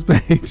iTunes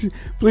page.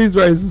 Please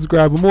rate and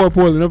subscribe. But more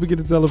importantly, don't forget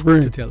to tell a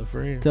friend. Tell a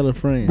friend. Tell a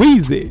friend.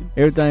 Weezy.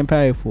 Everything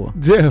paid for.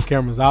 Jeff.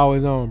 Camera's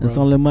always on, bro. It's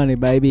only money,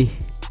 baby.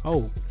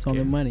 Oh, it's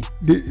only money.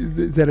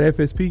 Is that an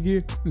FSP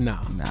gear?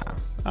 Nah.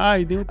 All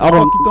right, then. I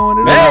don't keep throwing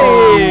it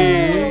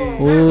Hey!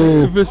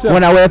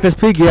 When I wear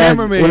FSP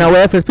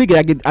gear,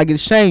 I get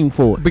shamed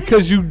for it.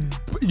 Because you won.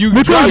 Early.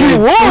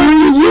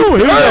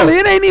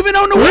 It ain't even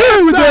on the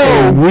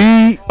website.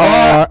 We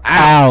are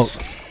out.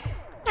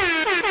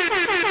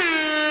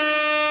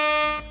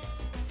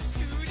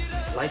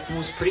 Life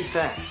moves pretty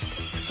fast.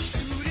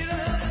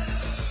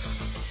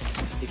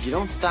 If you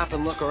don't stop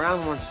and look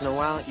around once in a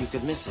while, you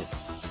could miss it.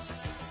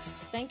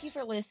 Thank you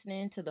for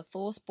listening to the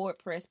Full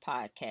Sport Press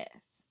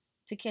podcast.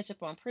 To catch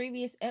up on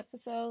previous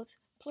episodes,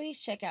 please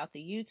check out the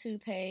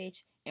YouTube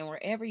page and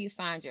wherever you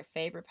find your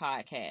favorite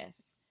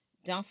podcast.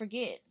 Don't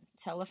forget,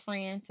 tell a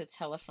friend to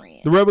tell a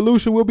friend. The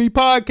revolution will be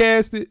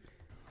podcasted.